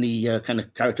effective when the kind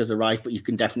of characters arrive, but you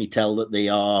can definitely tell that they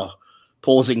are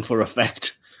pausing for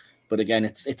effect. But again,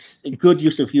 it's a good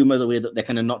use of humor, the way that they're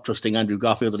kind of not trusting Andrew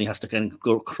Garfield and he has to kind of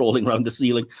go crawling around the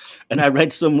ceiling. And I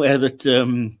read somewhere that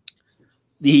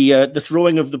the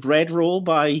throwing of the bread roll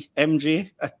by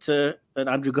MJ at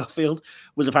Andrew Garfield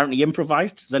was apparently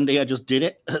improvised. Zendaya just did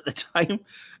it at the time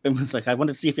and was like, I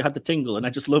wanted to see if you had the tingle. And I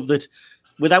just love that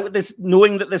without this,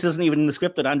 knowing that this isn't even in the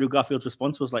script, that Andrew Garfield's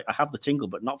response was like, I have the tingle,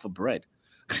 but not for bread.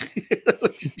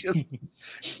 Which is just,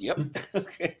 yep.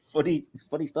 Okay. Funny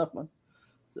stuff, man.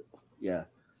 So, yeah.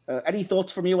 Any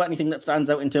thoughts from you? Anything that stands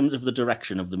out in terms of the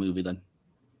direction of the movie then?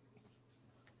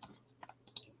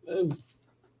 No.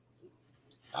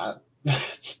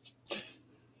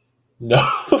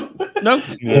 No?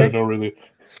 Yeah, not really.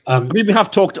 We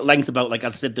have talked at length about, like I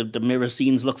said, the mirror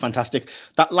scenes look fantastic.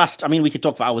 That last, I mean, we could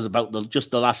talk for hours about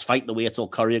the last fight, the way it's all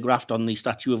choreographed on the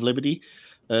Statue of Liberty,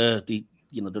 the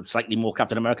slightly more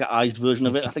Captain America-ized version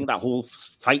of it. I think that whole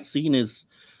fight scene is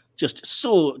just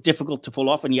so difficult to pull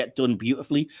off and yet done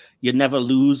beautifully. You never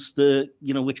lose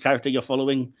which character you're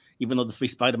following, even though the 3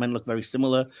 Spider-Men look very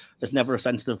similar. There's never a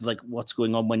sense of like what's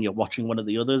going on when you're watching one of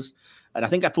the others. And I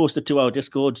think I posted to our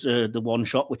Discord the one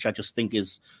shot, which I just think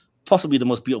is possibly the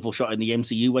most beautiful shot in the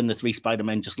MCU, when the 3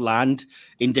 Spider-Men just land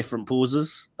in different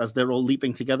poses as they're all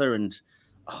leaping together. And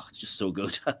it's just so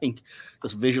good. I think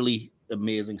just visually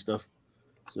amazing stuff.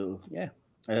 So yeah,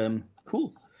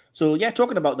 cool. So yeah,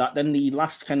 talking about that, then the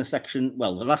last kind of section, the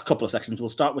last couple of sections, we'll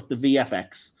start with the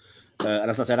VFX. And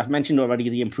as I said, I've mentioned already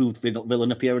the improved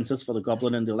villain appearances for the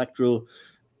Goblin and the Electro.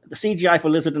 The CGI for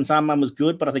Lizard and Sandman was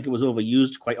good, but I think it was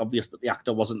overused. Quite obvious that the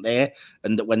actor wasn't there,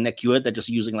 and that when they're cured, they're just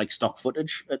using like stock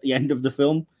footage at the end of the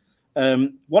film.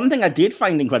 One thing I did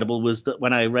find incredible was that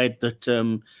when I read that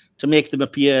to make them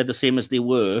appear the same as they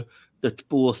were, that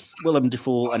both Willem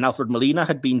Dafoe and Alfred Molina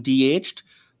had been de-aged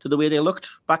to the way they looked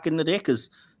back in the day, because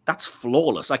that's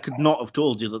flawless. I could not have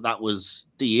told you that was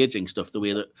de-aging stuff, the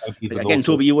way that, again,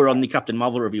 Toby, you were on the Captain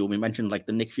Marvel review and we mentioned like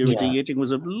the Nick Fury de-aging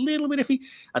was a little bit iffy.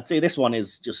 I'd say this one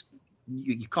is just,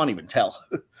 you can't even tell.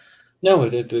 No,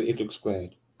 it looks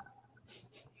great.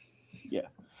 Yeah.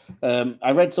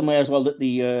 I read somewhere as well that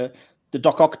the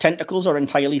Doc Ock tentacles are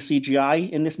entirely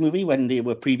CGI in this movie when they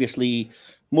were previously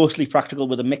mostly practical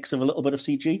with a mix of a little bit of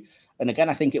CG. And again,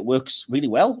 I think it works really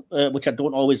well, which I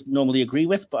don't always normally agree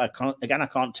with, but I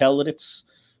can't tell that it's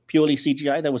purely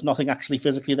CGI. There was nothing actually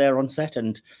physically there on set,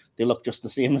 and they look just the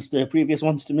same as the previous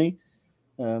ones to me.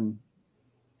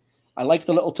 I like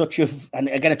the little touch of, and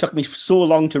again, it took me so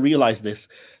long to realize this,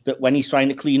 that when he's trying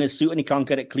to clean his suit and he can't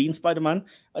get it clean, Spider-Man,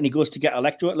 and he goes to get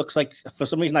Electro, it looks like, for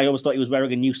some reason, I always thought he was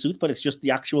wearing a new suit, but it's just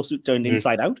the actual suit turned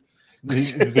inside out.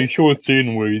 They show a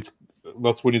scene where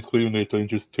that's when he's cleaning it and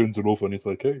just turns it off and he's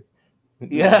like, hey,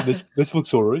 this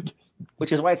looks all right.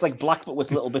 Which is why it's like black, but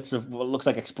with little bits of what looks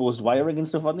like exposed wiring and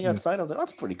stuff on the outside. I was like,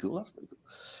 that's pretty cool.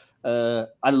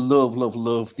 I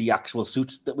love the actual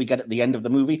suit that we get at the end of the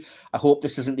movie. I hope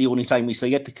this isn't the only time we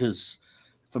see it, because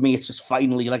for me, it's just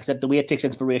finally, like I said, the way it takes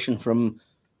inspiration from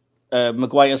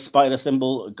Maguire's spider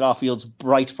symbol, Garfield's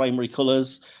bright primary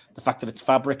colors, the fact that it's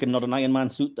fabric and not an Iron Man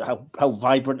suit, how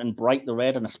vibrant and bright the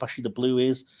red and especially the blue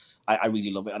is. I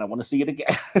really love it, and I want to see it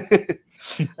again.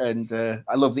 And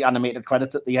I love the animated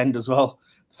credits at the end as well.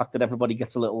 The fact that everybody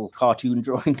gets a little cartoon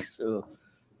drawing. So,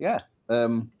 yeah.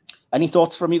 Any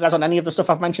thoughts from you guys on any of the stuff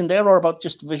I've mentioned there, or about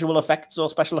just visual effects or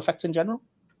special effects in general?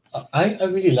 I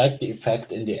really like the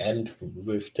effect in the end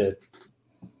with the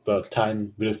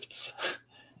time lifts.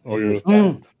 Oh,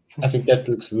 yeah. I think that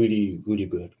looks really, really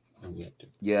good.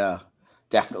 Yeah,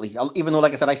 definitely. Even though,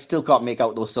 like I said, I still can't make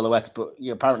out those silhouettes, but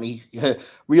apparently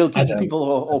real geeky people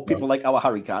or people like our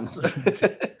Harry can.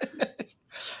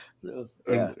 So,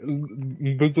 yeah.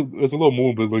 There's a lot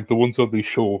more, but like the ones that they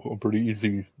show are pretty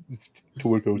easy to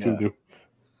work out to do.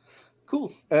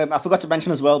 Cool. I forgot to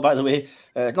mention as well, by the way,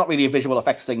 not really a visual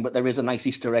effects thing, but there is a nice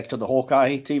Easter egg to the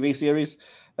Hawkeye TV series,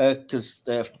 because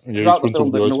throughout the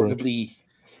film, but notably,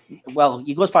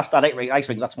 he goes past that ice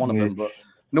rink, that's one of them, but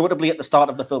notably at the start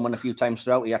of the film and a few times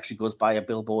throughout, he actually goes by a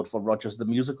billboard for Rogers the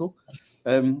Musical,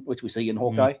 which we see in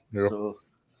Hawkeye. Yeah. So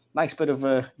nice bit of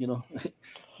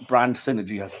brand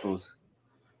synergy, I suppose.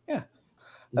 Yeah.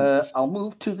 I'll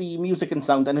move to the music and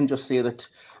sound then and just say that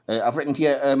I've written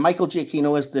here, Michael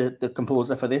Giacchino is the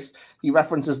composer for this. He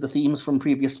references the themes from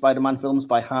previous Spider-Man films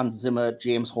by Hans Zimmer,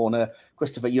 James Horner,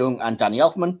 Christopher Young, and Danny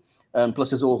Elfman, plus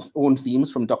his own themes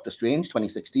from Doctor Strange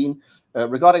 2016.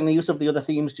 Regarding the use of the other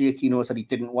themes, Giacchino said he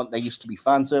didn't want their use to be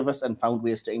fan service and found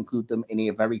ways to include them in a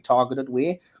very targeted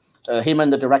way. Him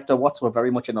and the director, Watts, were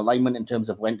very much in alignment in terms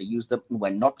of when to use them and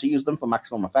when not to use them for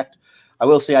maximum effect. I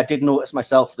will say I did notice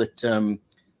myself that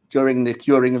during the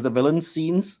curing of the villains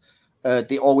scenes,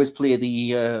 they always play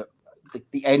the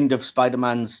end of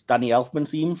Spider-Man's Danny Elfman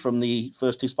theme from the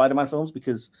first two Spider-Man films,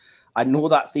 because I know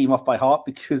that theme off by heart,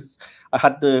 because I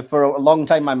had for a long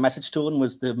time, my message tone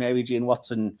was the Mary Jane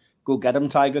Watson "Go Get 'em,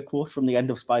 Tiger" quote from the end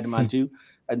of Spider-Man 2.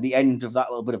 And the end of that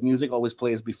little bit of music always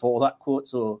plays before that quote.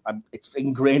 So it's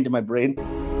ingrained in my brain.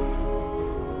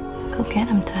 Go get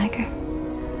him, Tiger.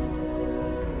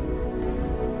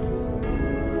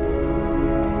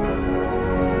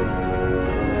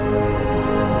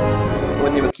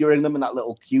 When they were curing them and that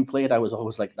little cue played, I was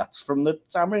always like, that's from the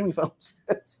Sam Raimi films.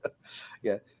 So,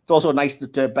 yeah. It's also nice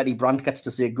that Betty Brant gets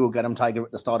to say "Go Get 'em, Tiger"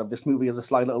 at the start of this movie as a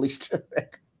sly little Easter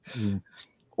egg.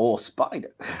 Or Spider.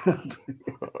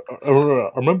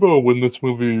 I remember when this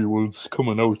movie was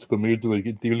coming out, they made like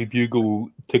a Daily Bugle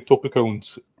TikTok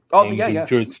account. Oh, yeah.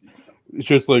 It's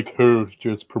just like her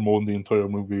just promoting the entire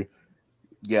movie.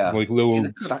 Yeah. Like little, she's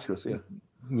a good actress, yeah.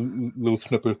 Little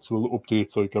snippets, little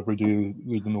updates, like every day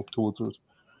leading up towards it.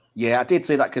 Yeah, I did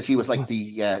say that because she was like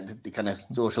the kind of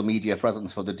social media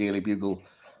presence for the Daily Bugle.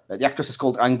 The actress is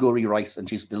called Angourie Rice, and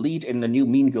she's the lead in the new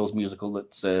Mean Girls musical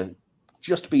that's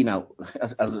just been out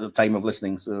as at the time of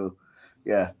listening. So,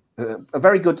 yeah, a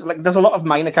very good. Like, there's a lot of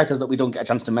minor characters that we don't get a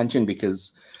chance to mention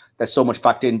because there's so much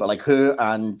packed in. But like her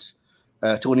and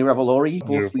Tony Revolori,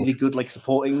 both really good, like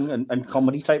supporting and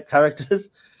comedy type characters.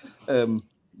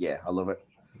 Yeah, I love it.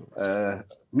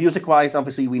 Music-wise,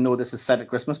 obviously, we know this is set at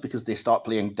Christmas because they start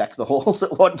playing "Deck the Halls"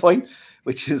 at one point,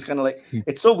 which is kind of like,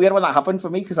 it's so weird when that happened for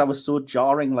me because I was so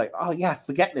jarring. Like, oh yeah,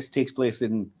 forget this takes place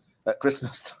at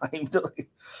Christmas time.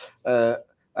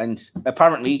 And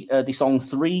apparently, the song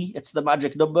 3, It's the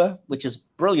Magic Number, which is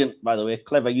brilliant, by the way,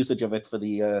 clever usage of it for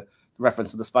the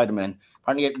reference to the Spider-Man.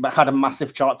 Apparently, it had a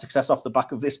massive chart success off the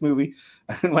back of this movie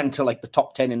and went to like the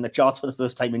top 10 in the charts for the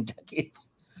first time in decades.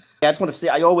 Yeah, I just wanted to say,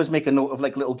 I always make a note of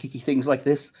like little geeky things like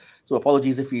this. So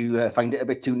apologies if you find it a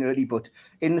bit too nerdy. But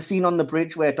in the scene on the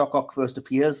bridge where Doc Ock first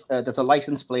appears, there's a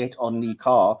license plate on the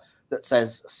car that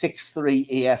says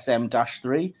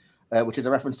 63ASM-3. Which is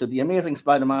a reference to The Amazing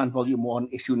Spider-Man Volume 1,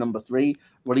 Issue number 3,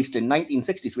 released in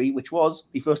 1963, which was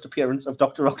the first appearance of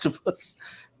Dr. Octopus,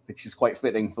 which is quite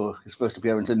fitting for his first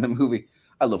appearance in the movie.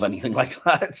 I love anything like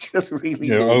that. It's just really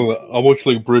cool. I watch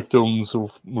like breakdowns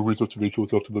of movies or TV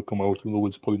shows after they come out and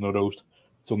always putting that out.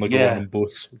 It's on like a random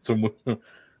bus somewhere.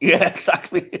 Yeah,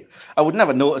 exactly. I would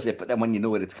never notice it, but then when you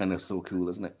know it, it's kind of so cool,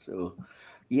 isn't it? So...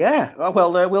 yeah,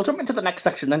 well, we'll jump into the next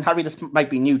section then. Harry, this might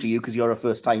be new to you because you're a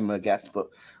first-time guest, but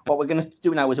what we're going to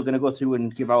do now is we're going to go through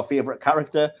and give our favourite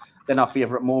character, then our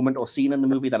favourite moment or scene in the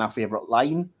movie, then our favourite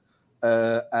line.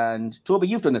 And Toby,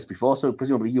 you've done this before, so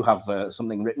presumably you have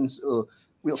something written. So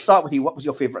we'll start with you. What was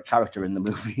your favourite character in the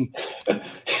movie?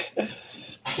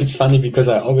 It's funny because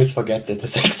I always forget that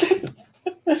this exists.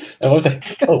 I was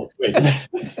like, oh, wait.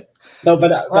 No,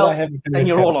 but I have. Then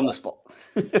you're all on the spot.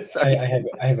 I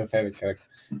have a favorite character.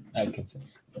 I can say.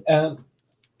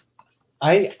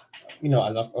 I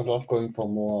love going for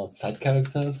more side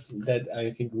characters that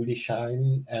I think really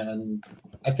shine, and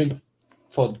I think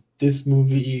for this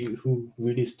movie, who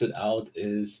really stood out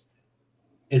is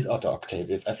Otto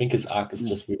Octavius. I think his arc is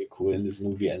just really cool in this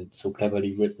movie and so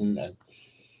cleverly written. And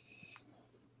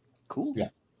cool. Yeah,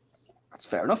 that's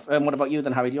fair enough. And what about you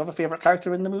then, Harry? Do you have a favorite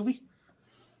character in the movie?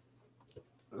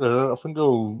 I think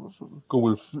I'll go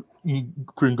with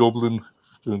Green Goblin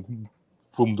from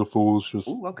the Fours, just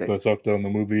best actor in the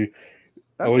movie.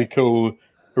 Okay. I like how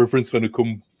everything's kind of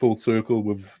come full circle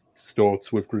with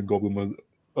starts with Green Goblin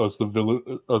as the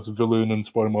villain in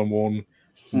Spider-Man 1,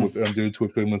 and with ended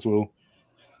with him as well.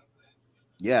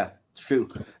 Yeah, it's true.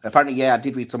 Apparently, I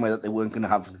did read somewhere that they weren't going to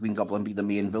have Green Goblin be the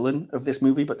main villain of this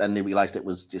movie, but then they realized it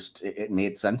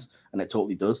made sense, and it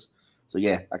totally does. So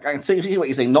yeah, I can see what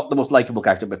you're saying. Not the most likable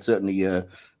character, but certainly your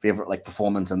favorite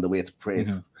performance and the way it's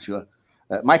portrayed. For sure.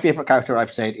 My favorite character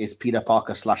I've said is Peter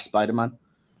Parker / Spider-Man,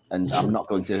 and I'm not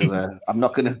going to be any more. I'm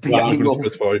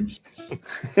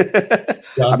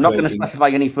not going to specify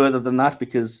any further than that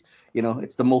because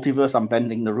it's the multiverse. I'm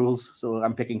bending the rules, so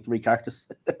I'm picking 3 characters.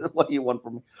 What do you want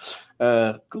from me?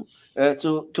 Cool.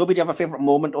 So Toby, do you have a favorite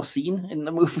moment or scene in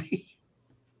the movie?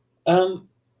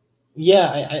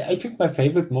 Yeah, I think my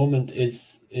favorite moment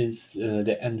is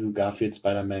the Andrew Garfield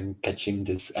Spider-Man catching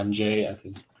this MJ.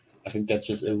 I think that's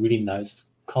just a really nice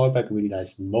callback, a really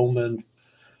nice moment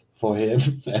for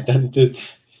him. And then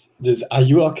this "Are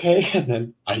you okay?" and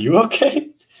then "Are you okay?"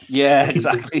 Yeah,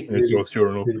 exactly. Really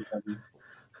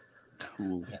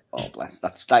cool. Yeah. Oh, bless.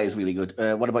 That is really good.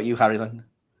 What about you, Harry? Then?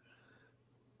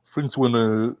 I think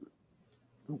when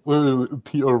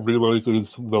Peter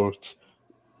realizes that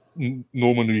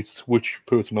Norman switch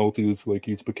personalities, like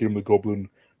he's became the Goblin,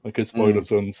 like his spider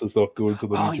sense is that going to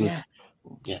the Matrix.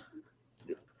 Yeah.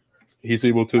 He's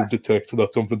able to detect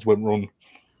that something's went wrong.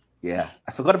 Yeah,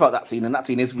 I forgot about that scene, and that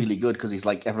scene is really good because he's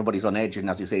like everybody's on edge, and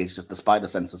as you say, it's just the spider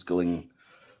sense is going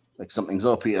like something's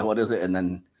up here. What is it? And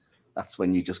then that's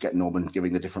when you just get Norman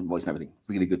giving the different voice and everything.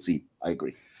 Really good scene. I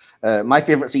agree. My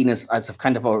favorite scene is, as I've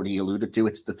kind of already alluded to,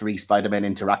 it's the 3 Spider-Men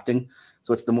interacting.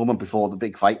 So it's the moment before the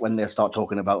big fight when they start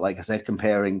talking about, like I said,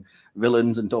 comparing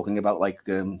villains and talking about like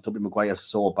Tobey Maguire's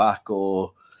saw back,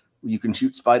 or you can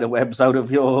shoot spider webs out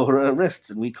of your wrists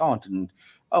and we can't. And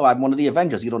oh, I'm one of the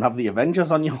Avengers. You don't have the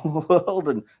Avengers on your world.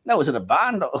 And no, is it a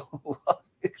band or what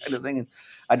kind of thing? And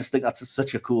I just think that's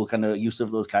such a cool kind of use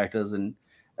of those characters. And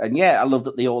yeah, I love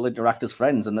that they all interact as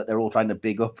friends and that they're all trying to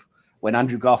big up. When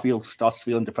Andrew Garfield starts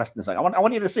feeling depressed, and it's like, I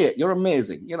want you to see it. You're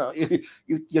amazing.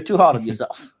 You're too hard on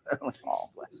yourself. I'm like, oh,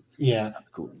 bless. Yeah, that's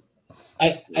cool.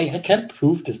 I can't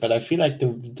prove this, but I feel like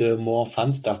the more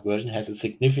fun stuff version has a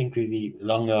significantly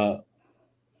longer.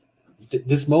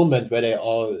 This moment where they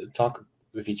all talk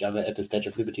with each other at the Statue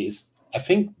of Liberty is, I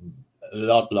think, a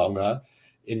lot longer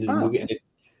in this movie.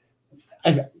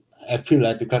 And I feel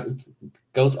like because it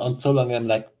goes on so long, I'm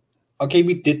like, okay,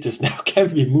 we did this now.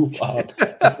 Can we move on?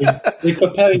 We're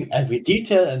comparing every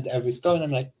detail and every story. And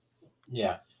I'm like,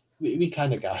 yeah, we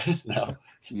kind of got it now.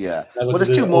 Yeah. Well, there's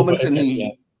 2 moments in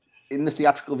the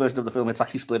theatrical version of the film. It's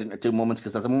actually split into 2 moments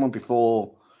because there's a moment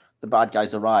before the bad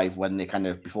guys arrive when they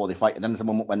before they fight, and then there's a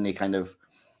moment when they tried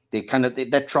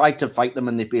to fight them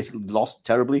and they've basically lost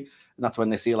terribly, and that's when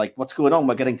they say like, "What's going on?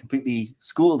 We're getting completely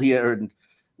schooled here, and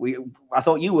I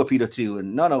thought you were Peter too,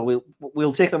 and no,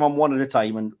 we'll take them on one at a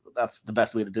time, and that's the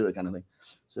best way to do it, kind of thing.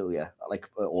 So yeah, I like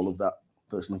all of that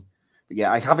personally. But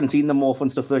yeah, I haven't seen the More Fun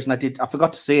Stuff version. I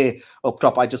forgot to say up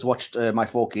top, I just watched my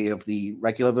 4K of the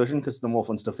regular version because the More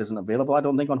Fun Stuff isn't available, I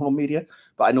don't think, on home media.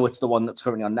 But I know it's the one that's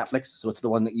currently on Netflix, so it's the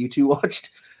one that you two watched.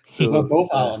 So well, both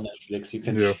are on Netflix. You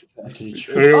can actually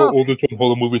choose. All the Tom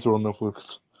Holland movies are on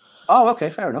Netflix. Oh, okay,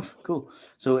 fair enough. Cool.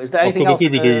 So is there anything else? The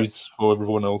DVDs for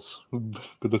everyone else,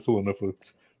 but they're still on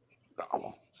Netflix.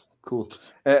 Oh, cool.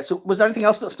 So was there anything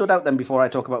else that stood out then before I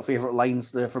talk about favorite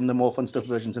lines from the More Fun Stuff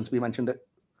version, since we mentioned it?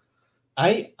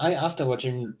 I after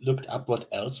watching looked up what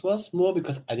else was more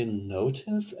because I didn't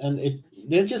notice, and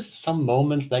there are just some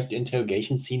moments like the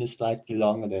interrogation scene is slightly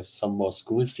longer. There's some more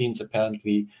school scenes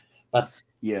apparently, but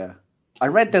yeah, I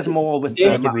read there's more with.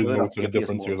 I haven't really noticed any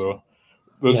difference here though.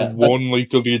 There's one like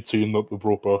deleted scene that they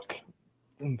brought back.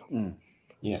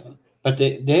 Yeah, but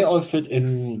they all fit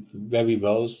in very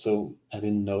well, so I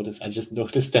didn't notice. I just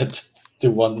noticed that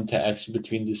the one interaction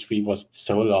between these three was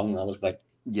so long. I was like,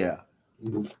 yeah.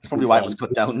 That's probably why it was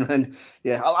cut down. And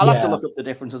yeah, I'll have to look up the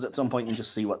differences at some point and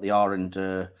just see what they are. And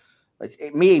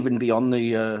it may even be on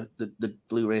the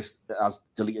Blu-ray as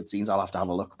deleted scenes. I'll have to have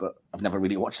a look, but I've never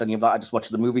really watched any of that. I just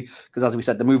watched the movie because, as we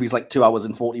said, the movie's like 2 hours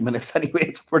and 40 minutes anyway.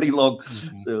 It's pretty long.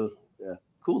 Mm-hmm. So yeah,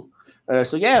 cool.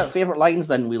 So yeah, favorite lines.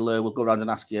 Then we'll go around and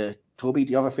ask you, Toby.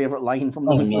 Do you have a favorite line from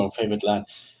the movie? No, favorite line.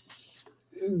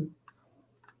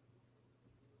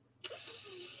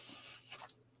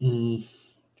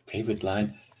 Favorite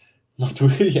line? Not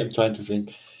really. I'm trying to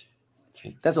think.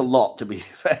 There's a lot to be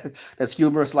fair. There's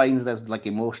humorous lines. There's like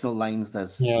emotional lines.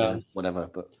 There's whatever.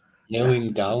 But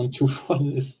narrowing down to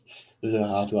one is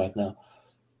hard right now.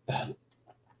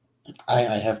 I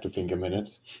have to think a minute.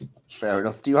 Fair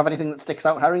enough. Do you have anything that sticks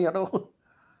out, Harry, at all?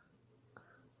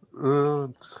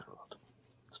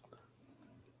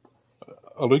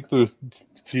 I like the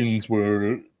scenes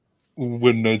where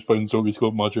when Ned finds out he's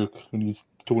got magic and he's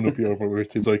torn up here over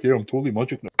it, he's like, yeah, I'm totally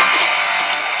magic now.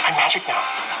 I'm magic now.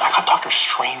 I got Dr.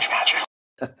 Strange magic.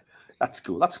 That's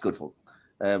cool. That's a good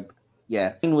one.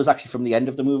 Yeah, it was actually from the end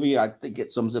of the movie. I think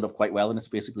it sums it up quite well, and it's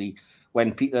basically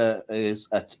when Peter is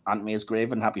at Aunt May's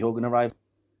grave and Happy Hogan arrives.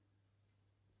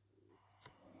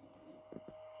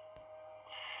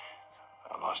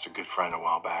 I lost a good friend a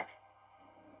while back.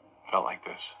 Felt like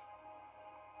this.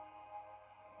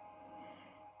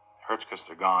 Hurts because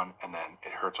they're gone, and then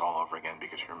it hurts all over again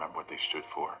because you remember what they stood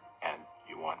for, and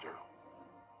you wonder,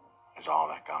 is all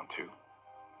that gone too?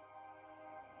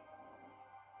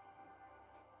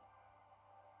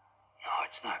 No,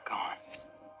 it's not gone.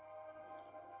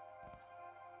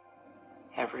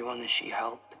 Everyone that she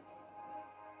helped,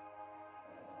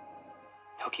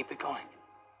 he'll keep it going.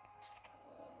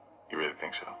 You really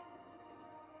think so?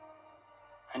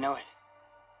 I know it.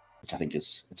 I think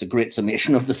it's a great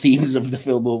summation of the themes of the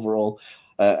film overall,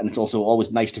 and it's also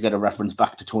always nice to get a reference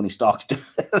back to Tony Stark's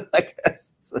death, I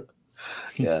guess. So,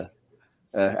 yeah.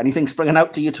 Anything springing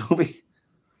out to you, Toby?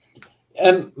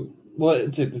 Well,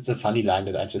 it's a funny line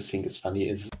that I just think is funny.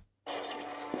 Is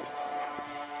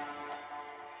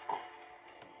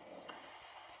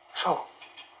so,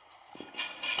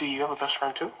 do you have a best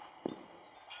friend too?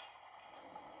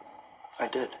 I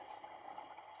did.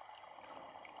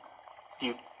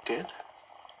 You did?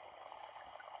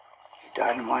 He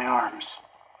died in my arms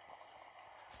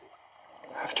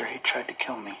after he tried to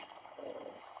kill me.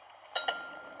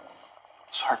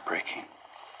 It's heartbreaking.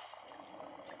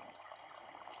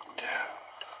 Dude.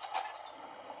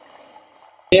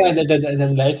 Yeah, and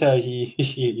then later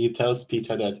he tells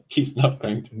Peter that he's not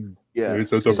going to. Yeah,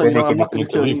 so I'm not going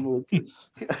to turn evil.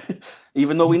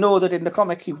 Even though we know that in the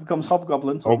comic he becomes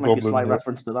Hobgoblin, so maybe a slight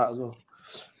reference to that as well.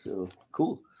 So,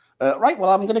 cool. Right, well,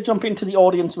 I'm going to jump into the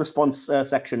audience response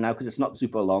section now because it's not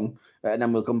super long, and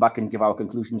then we'll come back and give our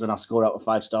conclusions and our score out of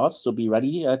 5 stars. So be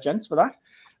ready, gents, for that.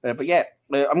 But yeah,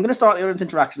 I'm going to start the audience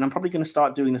interaction. I'm probably going to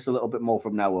start doing this a little bit more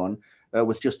from now on,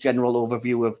 with just general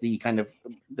overview of the kind of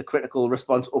the critical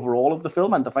response overall of the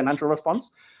film and the financial response.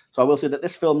 So I will say that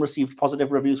this film received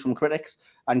positive reviews from critics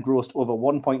and grossed over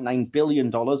 $1.9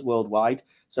 billion worldwide,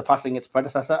 surpassing its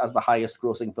predecessor as the highest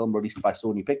grossing film released by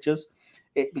Sony Pictures.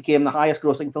 It became the highest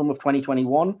grossing film of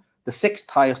 2021, the 6th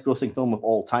highest grossing film of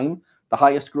all time, the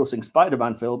highest grossing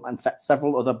Spider-Man film, and set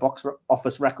several other box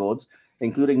office records,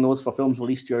 including those for films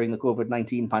released during the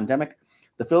COVID-19 pandemic.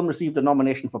 The film received a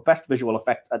nomination for Best Visual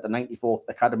Effects at the 94th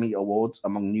Academy Awards,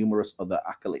 among numerous other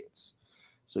accolades.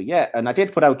 So yeah, and I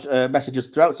did put out messages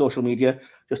throughout social media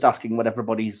just asking what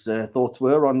everybody's thoughts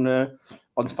were on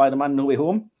Spider-Man No Way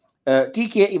Home.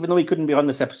 DK, even though he couldn't be on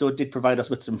this episode, did provide us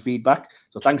with some feedback.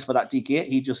 So thanks for that, DK.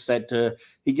 He just said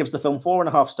he gives the film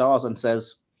 4.5 stars and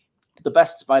says, the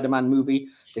best Spider-Man movie,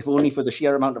 if only for the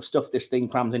sheer amount of stuff this thing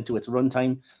crams into its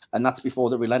runtime, and that's before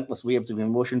the relentless waves of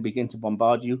emotion begin to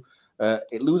bombard you.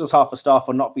 It loses half a star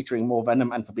for not featuring more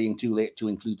Venom and for being too late to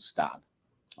include Stan.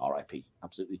 R.I.P.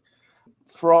 Absolutely.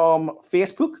 From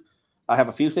Facebook, I have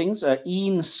a few things.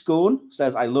 Ian Scone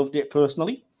says, I loved it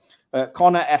personally.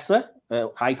 Connor Esser,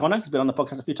 hi Connor, he's been on the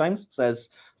podcast a few times, says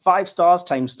 5 stars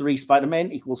times 3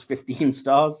 Spider-Man equals 15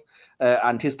 stars.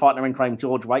 And his partner in crime,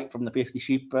 George White from the Pasty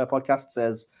Sheep podcast,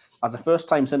 says, as a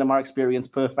first-time cinema experience,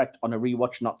 perfect. On a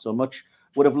rewatch, not so much.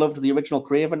 Would have loved the original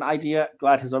Craven idea.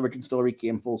 Glad his origin story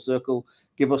came full circle.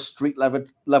 Give us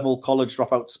street-level college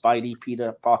dropout Spidey,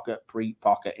 Peter Parker,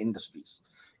 pre-Parker Industries.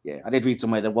 Yeah, I did read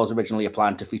somewhere there was originally a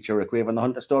plan to feature a Craven the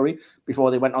Hunter story before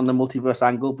they went on the multiverse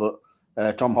angle, but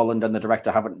Tom Holland and the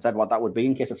director haven't said what that would be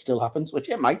in case it still happens, which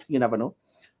it might. You never know.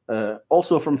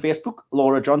 Also from Facebook,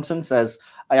 Laura Johnson says,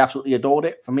 I absolutely adored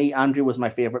it. For me, Andrew was my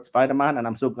favorite Spider-Man, and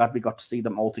I'm so glad we got to see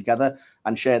them all together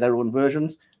and share their own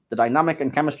versions. The dynamic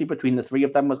and chemistry between the three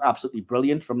of them was absolutely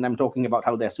brilliant, from them talking about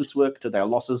how their suits work to their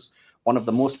losses. One of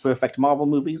the most perfect Marvel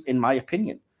movies, in my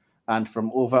opinion. And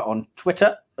from over on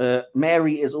Twitter,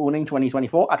 Mary is owning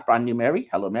 2024 at Brand New Mary.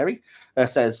 Hello, Mary.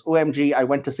 Says, OMG, I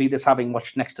went to see this having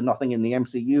watched next to nothing in the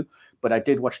MCU, but I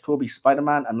did watch Tobey's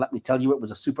Spider-Man, and let me tell you, it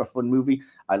was a super fun movie.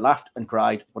 I laughed and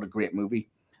cried. What a great movie.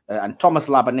 And Thomas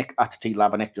Labernick at T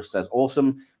Labernick just says,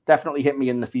 awesome. Definitely hit me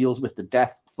in the feels with the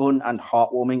death, fun and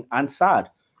heartwarming and sad.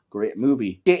 Great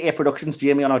movie. JA Productions,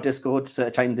 Jamie on our Discord,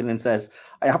 chimed in and says,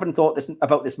 I haven't thought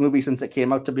about this movie since it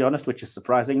came out, to be honest, which is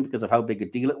surprising because of how big a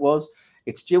deal it was.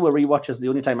 It's due a rewatch, as the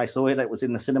only time I saw it, it was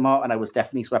in the cinema, and I was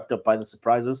definitely swept up by the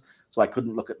surprises, so I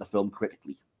couldn't look at the film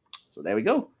critically. So there we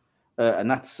go. And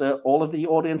that's all of the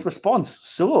audience response.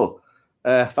 So,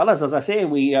 fellas, as I say,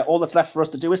 we all that's left for us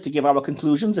to do is to give our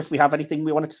conclusions, if we have anything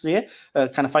we wanted to say,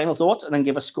 kind of final thoughts, and then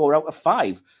give a score out of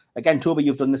 5. Again, Toby,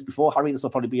 you've done this before. Harry, this will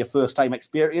probably be a first-time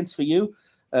experience for you.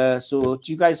 So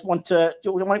do you guys want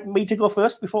me to go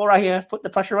first before I put the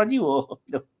pressure on you? Or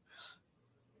no?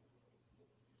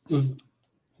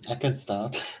 I can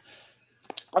start.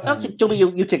 Okay, Toby,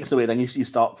 you take us away then. You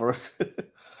start for us.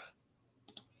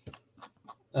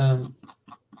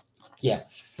 Yeah.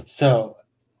 So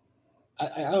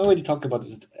I already talked about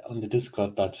this on the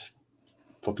Discord, but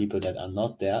for people that are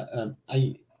not there,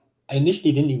 I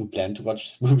initially didn't even plan to watch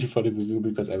this movie for the review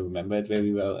because I remember it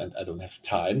very well and I don't have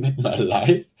time in my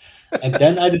life. And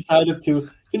then I decided to,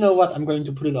 you know what, I'm going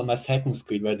to put it on my second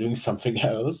screen while doing something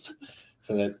else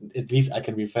so that at least I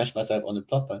can refresh myself on the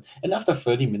plot point. And after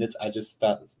 30 minutes, I just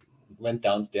went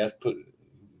downstairs,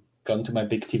 gone to my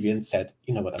big TV and said,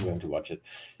 you know what, I'm going to watch it.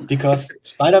 Because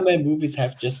Spider-Man movies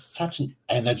have just such an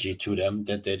energy to them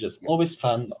that they're just always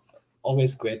fun,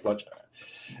 always great watch.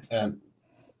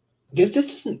 There's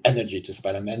just an energy to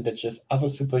Spider-Man that just other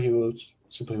superhero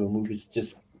movies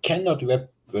just cannot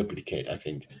replicate, I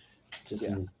think. Just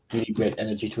a really great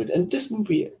energy to it. And this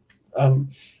movie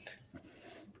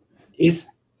is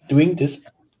doing this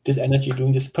energy,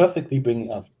 doing this perfectly, bringing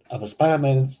up other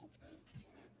Spider-Mans,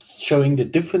 showing the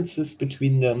differences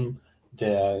between them,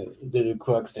 the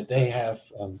quirks that they have,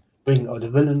 bringing all the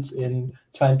villains in,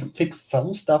 trying to fix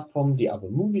some stuff from the other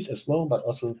movies as well, but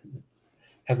also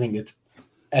having it,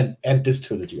 and this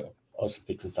trilogy, also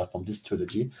fixing stuff from this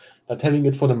trilogy, but having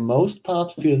it for the most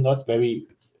part feel not very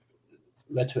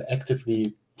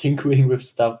retroactively tinkering with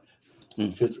stuff.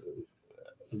 It feels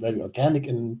very organic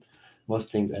in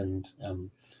most things, and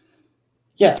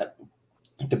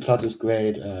the plot is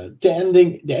great.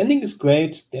 The ending is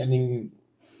great. The ending,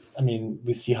 I mean,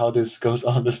 we see how this goes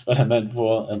on with Spider-Man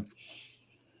 4.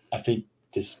 I think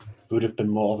this would have been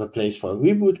more of a place for a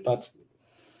reboot, but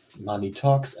money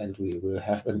talks, and we will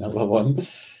have another one.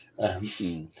 But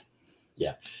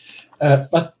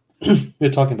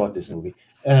we're talking about this movie.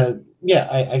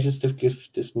 I just give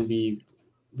this movie.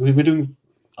 We're doing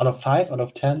out of 5, out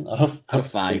of 10, out of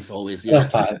 5, always. Yeah,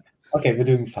 5. Okay, we're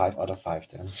doing 5 out of 5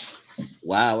 then.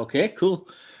 Wow. Okay. Cool.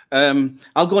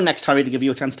 I'll go next, Harry, to give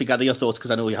you a chance to gather your thoughts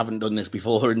because I know you haven't done this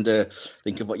before and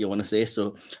think of what you want to say.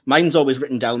 So mine's always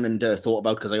written down and thought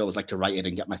about because I always like to write it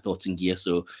and get my thoughts in gear.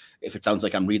 So if it sounds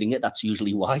like I'm reading it, that's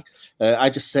usually why. I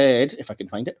just said, if I can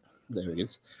find it, there it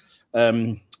is.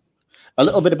 A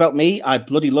little bit about me. I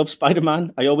bloody love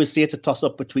Spider-Man. I always say it's a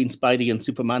toss-up between Spidey and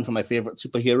Superman for my favorite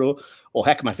superhero, or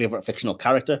heck, my favorite fictional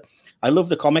character. I love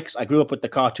the comics. I grew up with the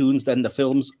cartoons, then the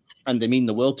films, and they mean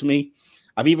the world to me.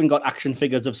 I've even got action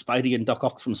figures of Spidey and Doc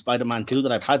Ock from Spider-Man 2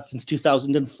 that I've had since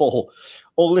 2004.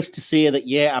 All this to say that,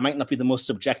 yeah, I might not be the most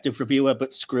subjective reviewer,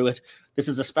 but screw it. This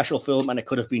is a special film, and it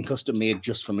could have been custom-made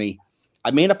just for me. I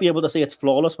may not be able to say it's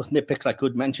flawless with nitpicks I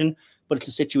could mention, but it's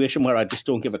a situation where I just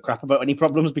don't give a crap about any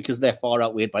problems because they're far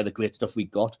outweighed by the great stuff we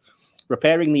got.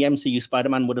 Repairing the MCU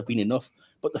Spider-Man would have been enough,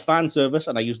 but the fan service,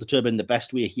 and I use the term in the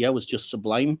best way here, was just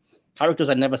sublime. Characters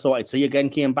I never thought I'd see again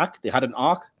came back. They had an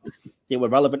arc. They were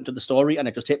relevant to the story, and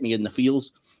it just hit me in the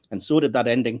feels. And so did that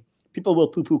ending. People will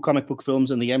poo-poo comic book films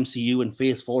and the MCU and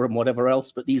Phase 4 and whatever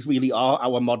else, but these really are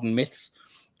our modern myths.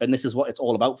 And this is what it's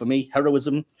all about for me.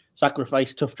 Heroism,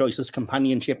 sacrifice, tough choices,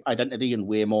 companionship, identity, and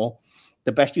way more.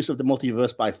 The best use of the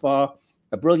multiverse by far.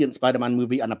 A brilliant Spider-Man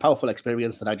movie and a powerful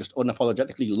experience that I just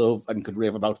unapologetically love and could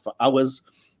rave about for hours.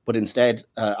 But instead,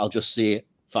 I'll just say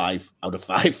 5 out of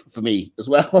 5 for me as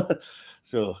well.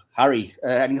 So, Harry,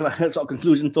 any sort of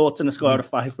conclusion thoughts and a score out of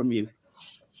 5 from you?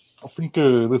 I think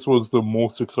this was the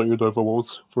most excited I ever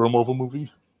was for a Marvel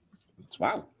movie.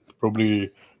 Wow. Probably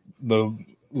the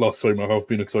last time I have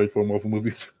been excited for a Marvel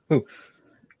movie.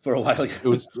 For a while. It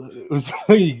was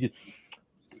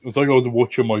like I was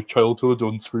watching my childhood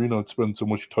on screen. I'd spent so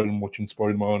much time watching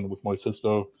Spider-Man with my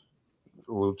sister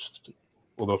or just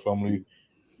other family.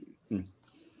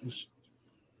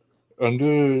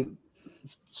 And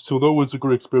so that was a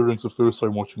great experience the first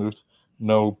time watching it.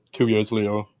 Now, 2 years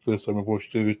later, first time I've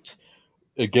watched it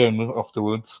again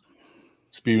afterwards.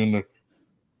 It's been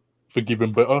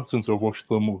forgiven better since I've watched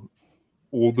them,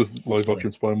 all the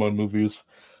live-action Spider-Man movies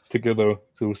together,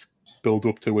 so it's built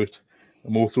up to it.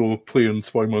 I'm also playing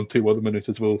Spider-Man 2 at the minute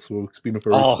as well, so it's been a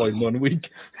very Spider-Man week.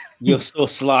 You're so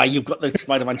sly. You've got the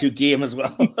Spider-Man 2 game as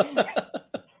well.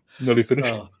 Nearly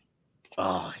finished.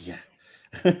 Oh yeah.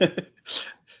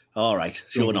 All right,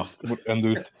 sure enough.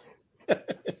 And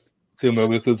same now,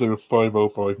 this is a 5 out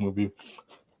of 5 movie.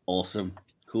 Awesome.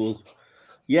 Cool.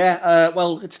 Yeah,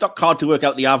 well, it's not hard to work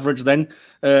out the average then.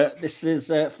 This is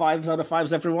 5s out of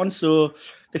 5s, everyone. So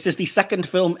this is the second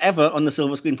film ever on the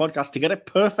Silver Screen Podcast to get a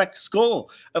perfect score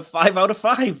of 5 out of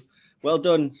 5. Well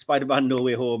done, Spider-Man No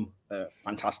Way Home.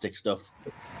 Fantastic stuff.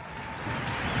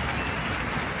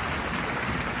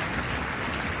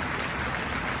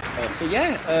 So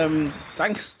yeah,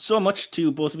 thanks so much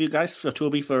to both of you guys, for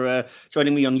Toby for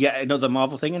joining me on yet another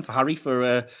Marvel thing, and for Harry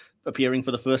for appearing for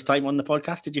the first time on the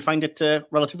podcast. Did you find it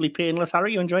relatively painless,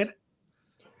 Harry? You enjoyed it?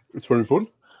 It's very fun.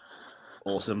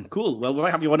 Awesome. Cool. Well, we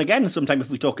might have you on again sometime if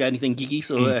we talk anything geeky,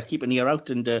 so keep an ear out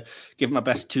and give my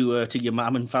best to your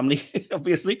mum and family,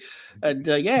 obviously. And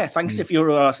yeah, thanks if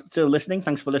you're still listening.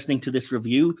 Thanks for listening to this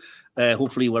review.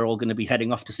 Hopefully we're all going to be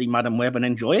heading off to see Madam Web and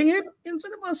enjoying it in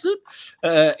cinema soon.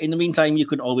 In the meantime, you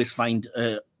can always find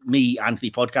me and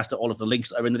the podcast. All of the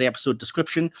links are in the episode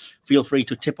description. Feel free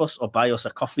to tip us or buy us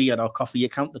a coffee at our coffee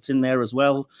account that's in there as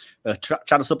well. Chat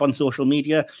us up on social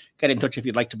media. Get in touch if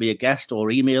you'd like to be a guest,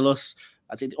 or email us.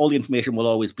 I think all the information will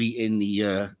always be in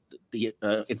the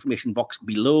information box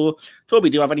below.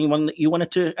 Toby, do you have anyone that you wanted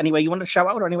to shout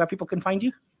out, or anywhere people can find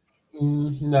you?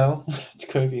 No,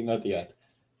 currently not yet.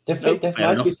 There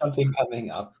might be something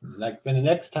coming up. Like when the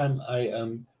next time I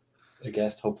am a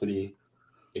guest, hopefully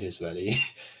it is ready.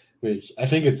 Which I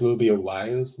think it will be a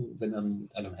while when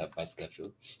I don't have my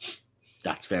schedule.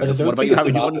 That's fair enough. What about you,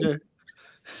 Harry?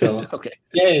 So okay.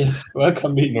 Yay!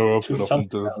 Welcome me. No, to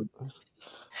something else.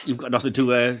 You've got nothing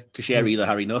to share either,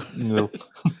 Harry, no? No.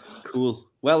 Cool.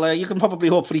 Well, you can probably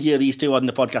hopefully hear these two on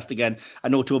the podcast again. I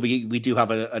know, Toby, we do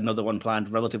have another one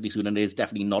planned relatively soon, and it is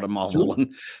definitely not a Marvel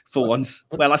one for once.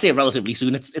 Well, I say relatively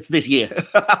soon. It's this year.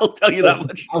 I'll tell you that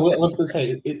much. I was going to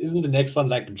say, isn't the next one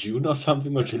like June or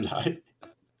something, or July?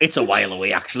 It's a while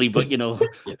away, actually, but, you know.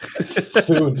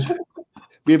 Soon.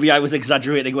 Maybe I was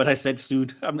exaggerating when I said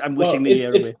soon. I'm wishing the year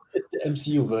away. It's the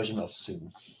MCU version of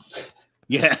soon.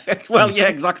 Yeah, well, yeah,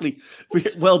 exactly.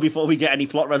 Well, before we get any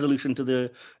plot resolution to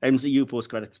the MCU post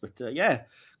credits, but yeah,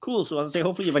 cool. So as I say,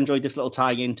 hopefully you've enjoyed this little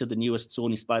tie-in to the newest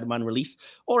Sony Spider-Man release,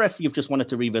 or if you've just wanted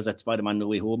to revisit Spider-Man No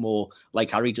Way Home, or like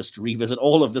Harry, just revisit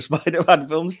all of the Spider-Man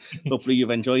films. Hopefully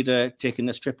you've enjoyed taking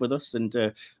this trip with us, and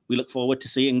we look forward to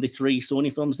seeing the 3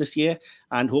 Sony films this year,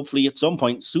 and hopefully at some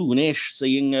point soonish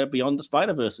seeing Beyond the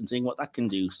Spider-Verse and seeing what that can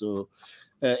do. So.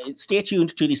 Stay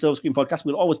tuned to the Silver Screen Podcast.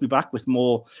 We'll always be back with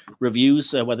more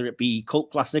reviews, whether it be cult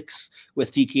classics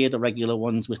with TK, the regular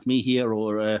ones with me here,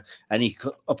 or any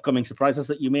upcoming surprises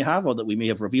that you may have or that we may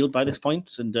have revealed by this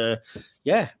point. And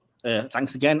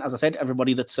thanks again, as I said,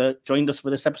 everybody that's joined us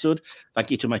for this episode. Thank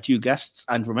you to my 2 guests.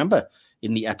 And remember,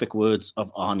 in the epic words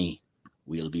of Arnie,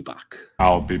 we'll be back.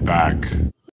 I'll be back.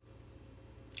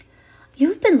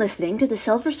 You've been listening to the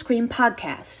Silver Screen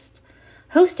Podcast.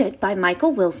 hosted by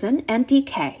Michael Wilson and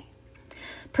DK.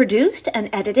 Produced and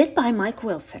edited by Mike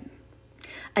Wilson.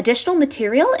 Additional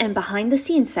material and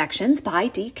behind-the-scenes sections by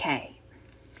DK.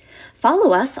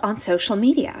 Follow us on social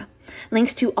media.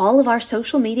 Links to all of our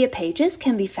social media pages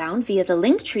can be found via the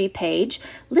Linktree page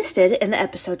listed in the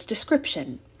episode's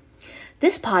description.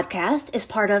 This podcast is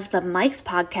part of the Mike's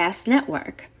Podcast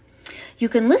Network. You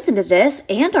can listen to this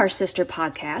and our sister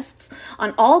podcasts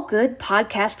on all good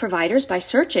podcast providers by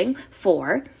searching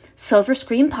for Silver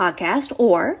Screen Podcast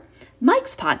or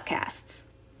Mike's Podcasts.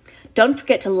 Don't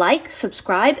forget to like,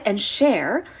 subscribe, and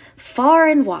share far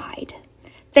and wide.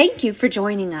 Thank you for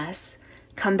joining us.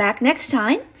 Come back next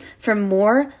time for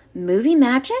more movie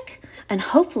magic, and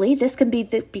hopefully this can be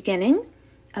the beginning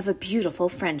of a beautiful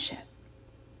friendship.